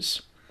what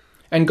is.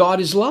 And God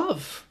is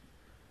love.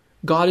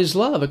 God is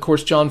love. Of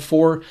course, John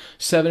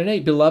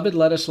 4:7-8, beloved,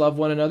 let us love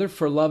one another,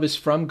 for love is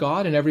from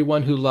God, and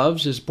everyone who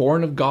loves is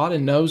born of God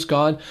and knows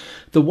God.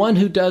 The one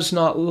who does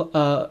not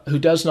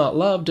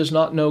love does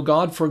not know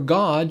God, for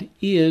God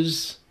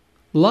is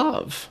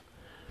love.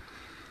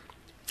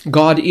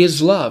 God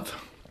is love.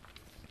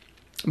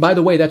 By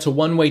the way, that's a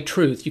one-way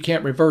truth. You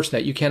can't reverse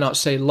that. You cannot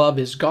say love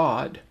is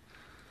God,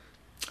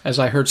 as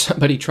I heard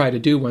somebody try to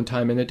do one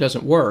time, and it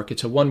doesn't work.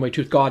 It's a one-way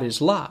truth. God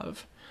is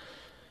love.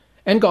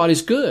 And God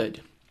is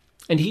good.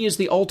 And he is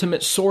the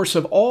ultimate source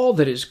of all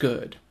that is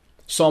good.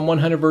 Psalm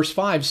 100 verse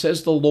 5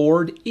 says, the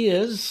Lord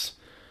is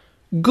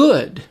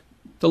good.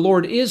 The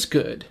Lord is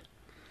good.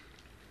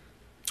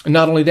 And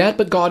not only that,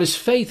 but God is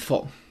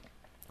faithful.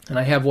 And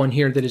I have one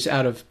here that is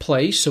out of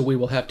place, so we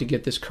will have to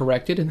get this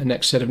corrected in the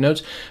next set of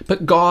notes.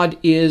 But God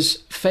is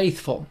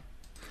faithful.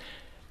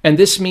 And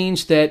this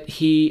means that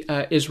he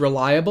is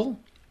reliable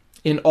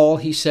in all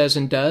he says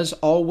and does,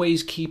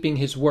 always keeping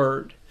his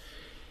word.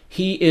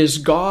 He is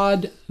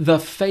God, the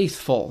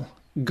faithful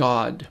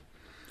God.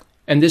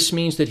 And this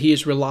means that he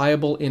is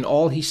reliable in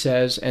all he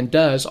says and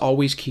does,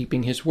 always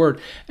keeping his word.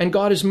 And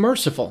God is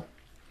merciful.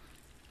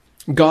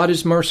 God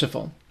is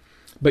merciful.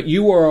 But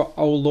you, O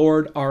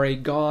Lord, are a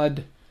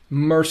God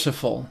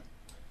merciful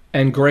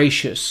and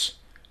gracious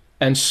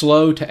and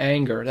slow to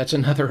anger. That's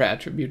another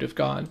attribute of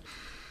God.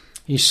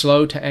 He's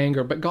slow to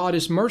anger, but God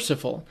is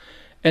merciful.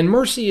 And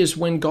mercy is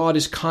when God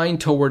is kind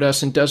toward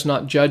us and does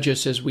not judge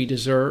us as we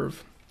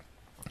deserve.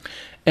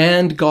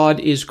 And God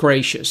is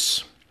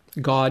gracious.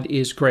 God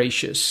is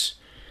gracious.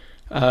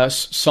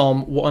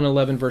 Psalm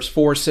 111 verse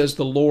 4 says,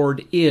 the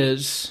Lord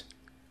is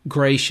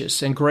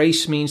gracious. And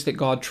grace means that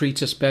God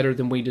treats us better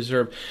than we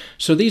deserve.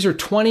 So these are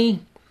 20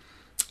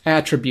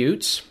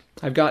 attributes.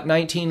 I've got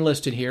 19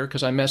 listed here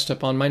because I messed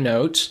up on my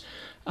notes.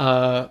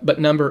 But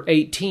number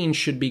 18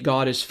 should be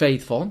God is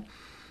faithful.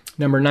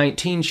 Number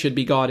 19 should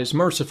be God is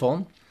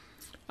merciful.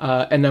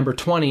 And number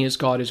 20 is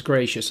God is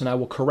gracious. And I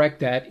will correct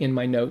that in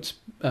my notes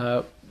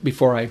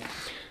before I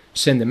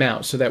send them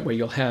out, so that way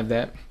you'll have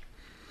that.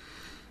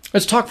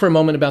 Let's talk for a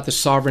moment about the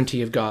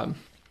sovereignty of God.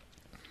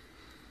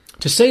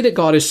 To say that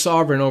God is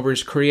sovereign over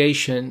his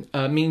creation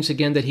means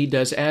again that he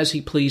does as he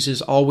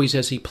pleases, always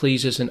as he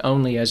pleases, and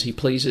only as he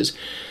pleases.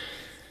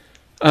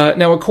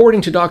 Now,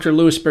 according to Dr.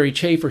 Louis Berry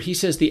Chafer, he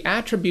says the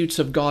attributes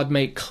of God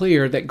make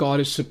clear that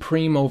God is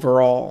supreme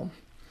over all.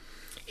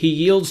 He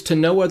yields to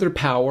no other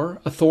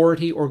power,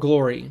 authority, or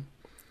glory.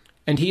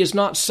 And he is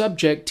not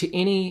subject to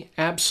any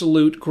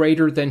absolute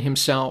greater than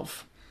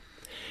himself.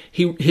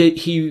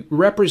 He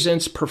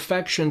represents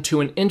perfection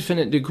to an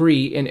infinite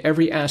degree in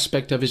every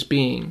aspect of his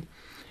being.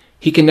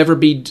 He can never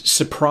be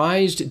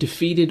surprised,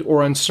 defeated,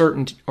 or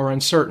uncertain.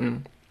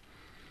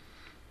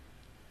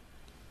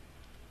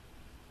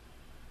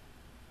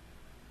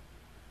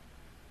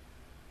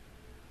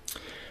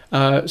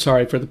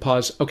 Sorry for the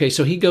pause. Okay,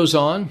 so he goes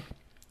on.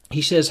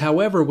 He says,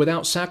 however,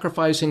 without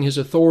sacrificing his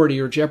authority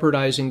or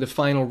jeopardizing the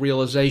final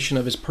realization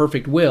of his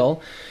perfect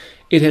will,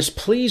 it has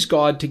pleased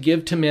God to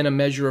give to men a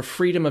measure of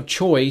freedom of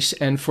choice,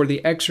 and for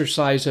the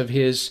exercise of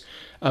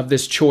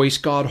this choice,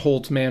 God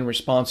holds man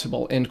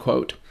responsible, end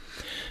quote.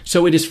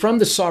 So it is from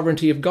the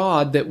sovereignty of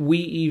God that we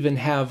even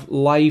have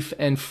life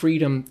and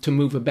freedom to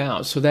move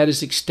about. So that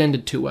is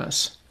extended to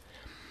us.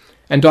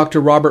 And Dr.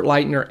 Robert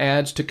Leitner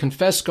adds, to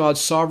confess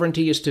God's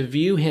sovereignty is to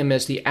view him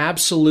as the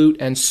absolute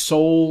and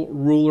sole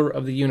ruler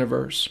of the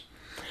universe.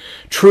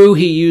 True,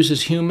 he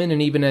uses human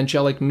and even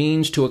angelic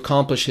means to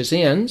accomplish his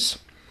ends,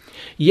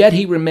 Yet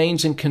he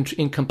remains in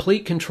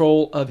complete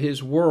control of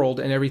his world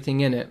and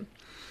everything in it.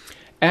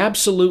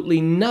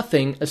 Absolutely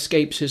nothing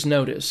escapes his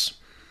notice,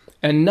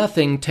 and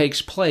nothing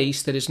takes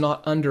place that is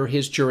not under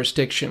his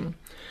jurisdiction.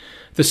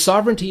 The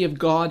sovereignty of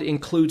God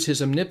includes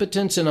his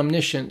omnipotence and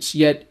omniscience,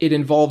 yet it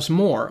involves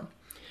more.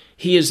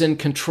 He is in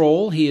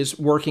control. He is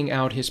working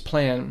out his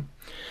plan.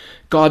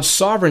 God's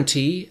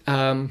sovereignty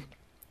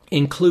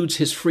includes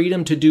his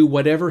freedom to do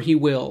whatever he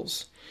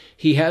wills.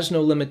 He has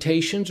no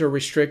limitations or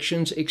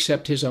restrictions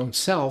except his own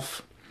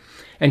self,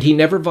 and he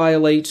never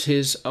violates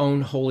his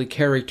own holy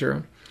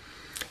character.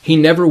 He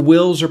never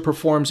wills or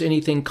performs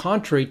anything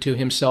contrary to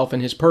himself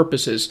and his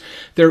purposes.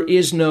 There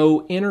is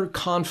no inner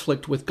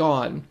conflict with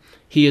God.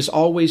 He is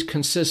always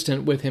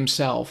consistent with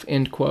himself,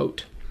 end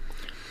quote.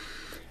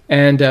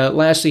 And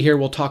lastly here,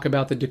 we'll talk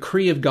about the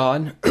decree of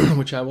God,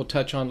 which I will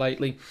touch on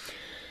lightly.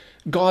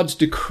 God's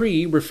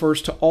decree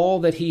refers to all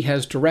that he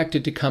has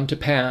directed to come to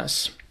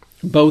pass,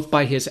 both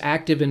by his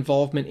active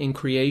involvement in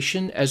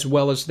creation as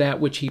well as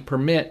that which he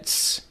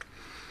permits.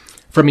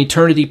 From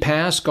eternity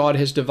past, God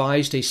has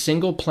devised a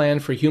single plan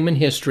for human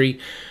history,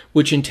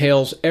 which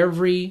entails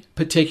every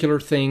particular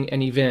thing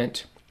and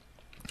event.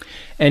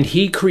 And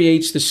he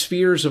creates the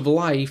spheres of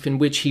life in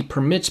which he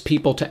permits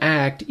people to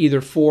act either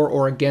for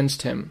or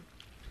against him.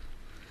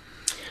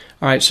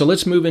 All right, so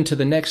let's move into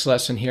the next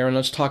lesson here, and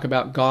let's talk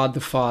about God the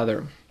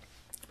Father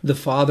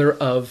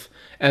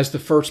as the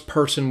first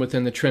person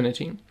within the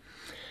Trinity.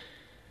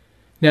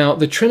 Now,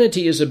 the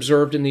Trinity is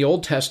observed in the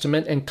Old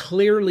Testament and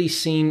clearly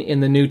seen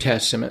in the New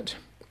Testament.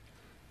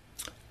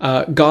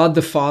 God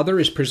the Father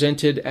is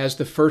presented as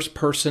the first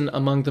person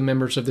among the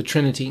members of the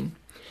Trinity.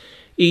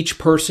 Each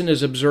person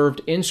is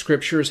observed in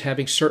Scripture as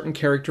having certain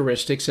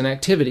characteristics and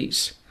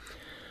activities.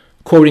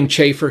 Quoting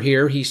Chafer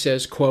here, he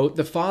says, quote,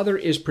 "The Father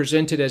is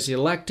presented as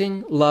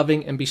electing,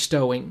 loving, and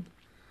bestowing.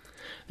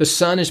 The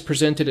Son is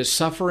presented as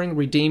suffering,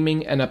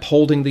 redeeming, and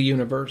upholding the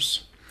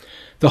universe.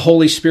 The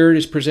Holy Spirit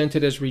is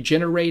presented as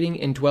regenerating,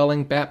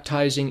 indwelling,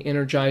 baptizing,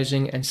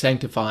 energizing, and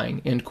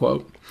sanctifying," end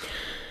quote.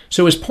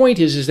 So his point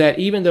is that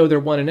even though they're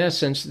one in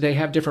essence, they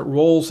have different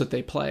roles that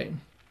they play.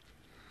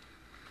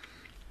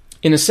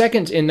 In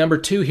number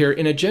 2 here,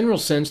 in a general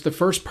sense, the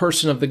first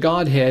person of the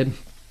Godhead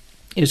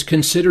is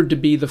considered to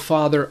be the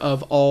Father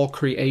of all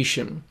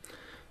creation.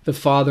 The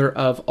Father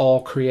of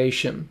all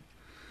creation.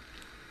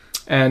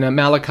 And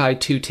Malachi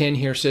 2:10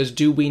 here says,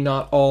 "Do we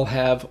not all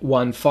have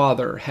one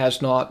Father?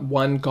 Has not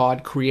one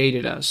God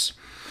created us?"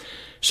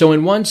 So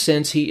in one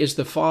sense, he is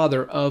the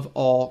Father of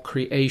all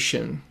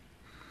creation.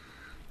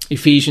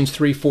 Ephesians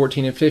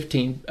 3:14 and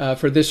 15,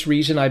 "For this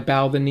reason I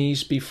bow the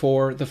knees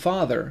before the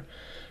Father,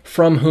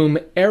 from whom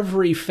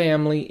every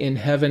family in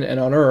heaven and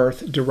on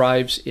earth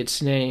derives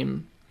its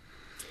name."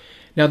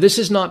 Now, this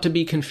is not to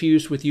be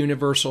confused with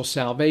universal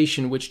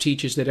salvation, which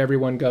teaches that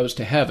everyone goes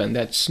to heaven.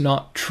 That's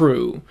not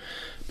true.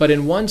 But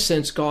in one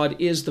sense, God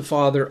is the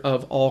Father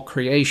of all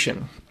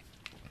creation.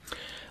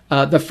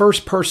 The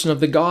first person of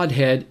the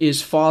Godhead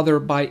is Father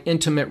by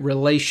intimate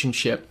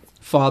relationship.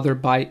 Father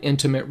by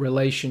intimate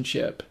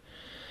relationship.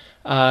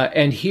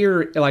 And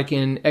here, like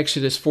in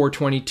Exodus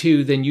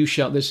 4:22, then you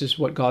shall, this is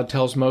what God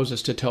tells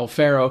Moses to tell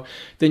Pharaoh,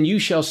 "Then you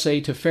shall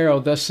say to Pharaoh,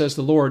 thus says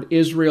the Lord,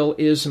 Israel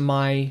is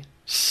my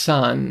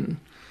son."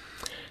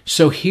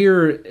 So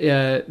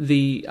here,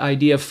 the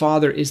idea of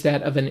Father is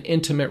that of an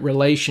intimate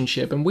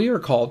relationship, and we are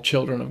called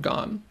children of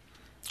God.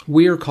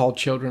 We are called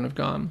children of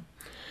God.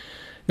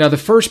 Now, the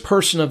first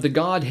person of the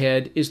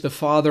Godhead is the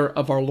Father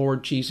of our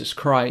Lord Jesus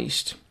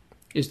Christ.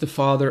 Is the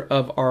Father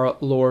of our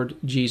Lord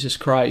Jesus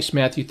Christ.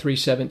 Matthew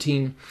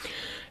 3:17.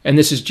 And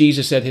this is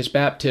Jesus at his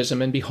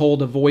baptism. "And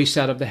behold, a voice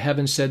out of the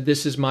heavens said,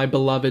 This is my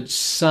beloved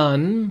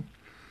Son,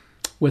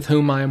 with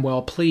whom I am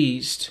well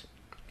pleased."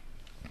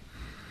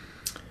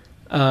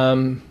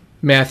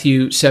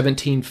 Matthew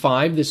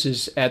 17:5. This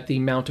is at the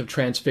Mount of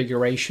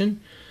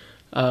Transfiguration,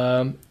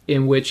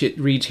 in which it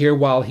reads here,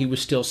 "While he was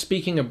still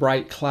speaking, a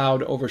bright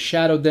cloud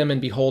overshadowed them,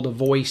 and behold, a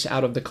voice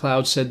out of the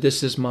cloud said,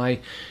 This is my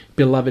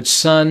beloved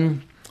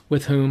Son,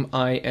 with whom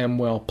I am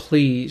well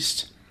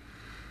pleased."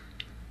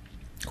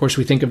 Of course,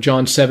 we think of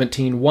John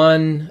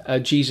 17:1.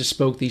 Jesus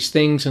spoke these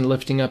things, and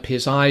lifting up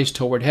his eyes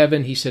toward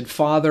heaven, he said,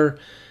 "Father,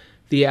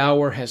 the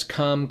hour has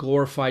come.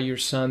 Glorify your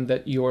Son,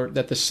 that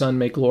the Son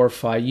may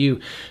glorify you."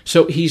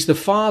 So he's the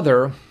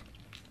Father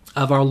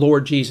of our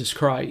Lord Jesus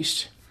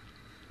Christ.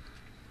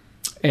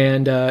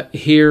 And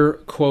here,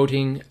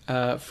 quoting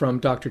from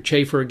Dr.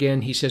 Chafer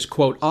again, he says,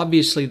 quote,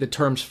 "Obviously the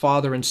terms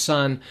Father and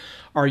Son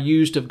are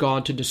used of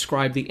God to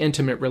describe the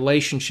intimate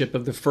relationship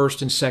of the first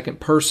and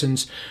second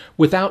persons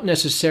without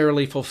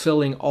necessarily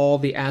fulfilling all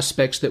the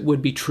aspects that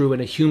would be true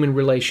in a human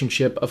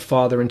relationship of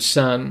Father and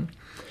Son.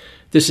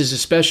 This is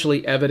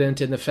especially evident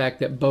in the fact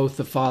that both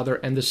the Father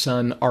and the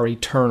Son are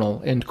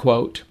eternal," end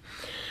quote.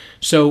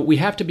 So we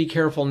have to be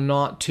careful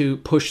not to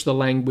push the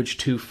language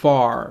too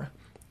far.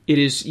 It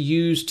is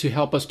used to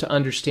help us to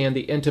understand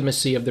the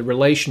intimacy of the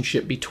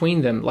relationship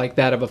between them, like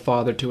that of a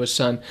father to a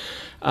son.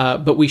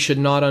 But we should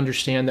not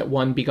understand that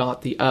one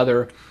begot the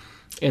other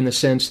in the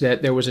sense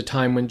that there was a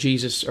time when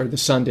Jesus or the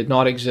Son did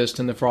not exist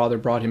and the Father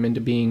brought him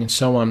into being and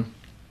so on.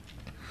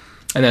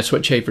 And that's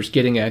what Chafer's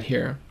getting at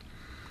here.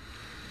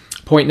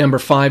 Point number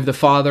 5, the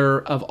Father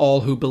of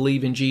all who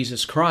believe in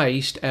Jesus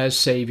Christ as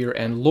Savior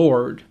and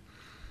Lord.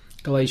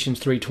 Galatians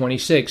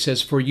 3:26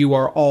 says, "For you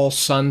are all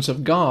sons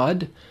of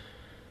God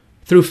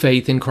through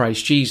faith in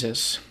Christ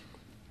Jesus."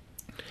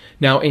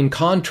 Now, in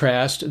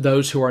contrast,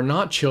 those who are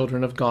not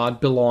children of God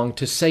belong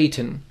to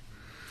Satan.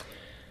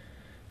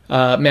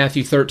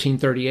 Matthew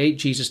 13:38,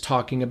 Jesus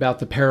talking about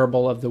the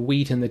parable of the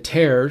wheat and the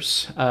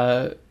tares,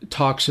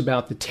 talks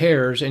about the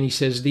tares, and he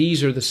says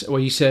these are the.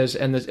 Well, he says,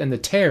 and the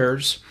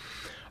tares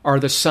are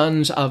the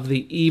sons of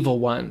the evil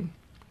one,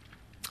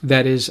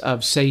 that is,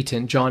 of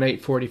Satan. John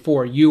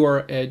 8:44. You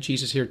are,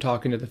 Jesus here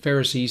talking to the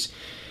Pharisees.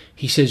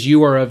 He says,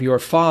 "You are of your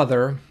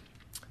father,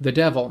 the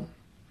devil."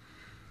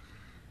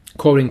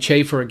 Quoting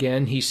Chafer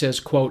again, he says,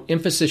 quote,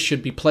 "Emphasis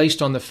should be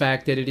placed on the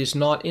fact that it is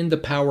not in the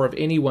power of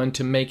anyone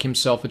to make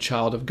himself a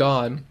child of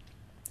God.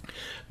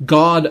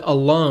 God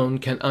alone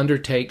can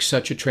undertake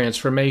such a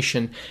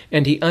transformation,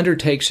 and he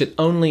undertakes it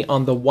only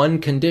on the one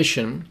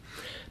condition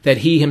that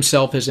he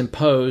himself has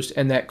imposed,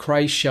 and that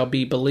Christ shall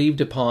be believed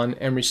upon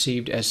and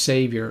received as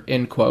Savior,"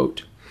 end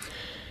quote.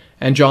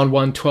 And John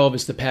 1:12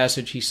 is the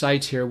passage he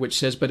cites here, which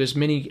says, "But as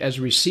many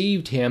as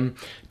received him,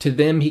 to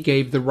them he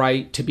gave the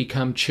right to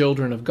become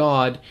children of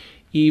God,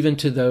 even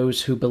to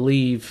those who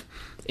believe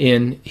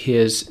in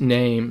his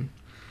name."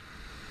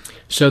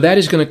 So that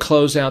is going to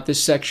close out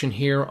this section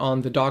here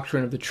on the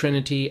doctrine of the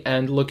Trinity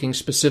and looking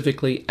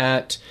specifically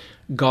at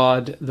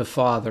God the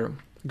Father.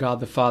 God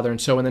the Father.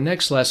 And so in the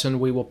next lesson,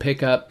 we will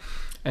pick up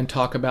and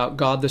talk about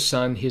God the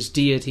Son, his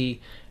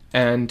deity,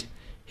 and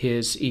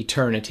his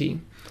eternity.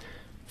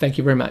 Thank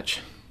you very much.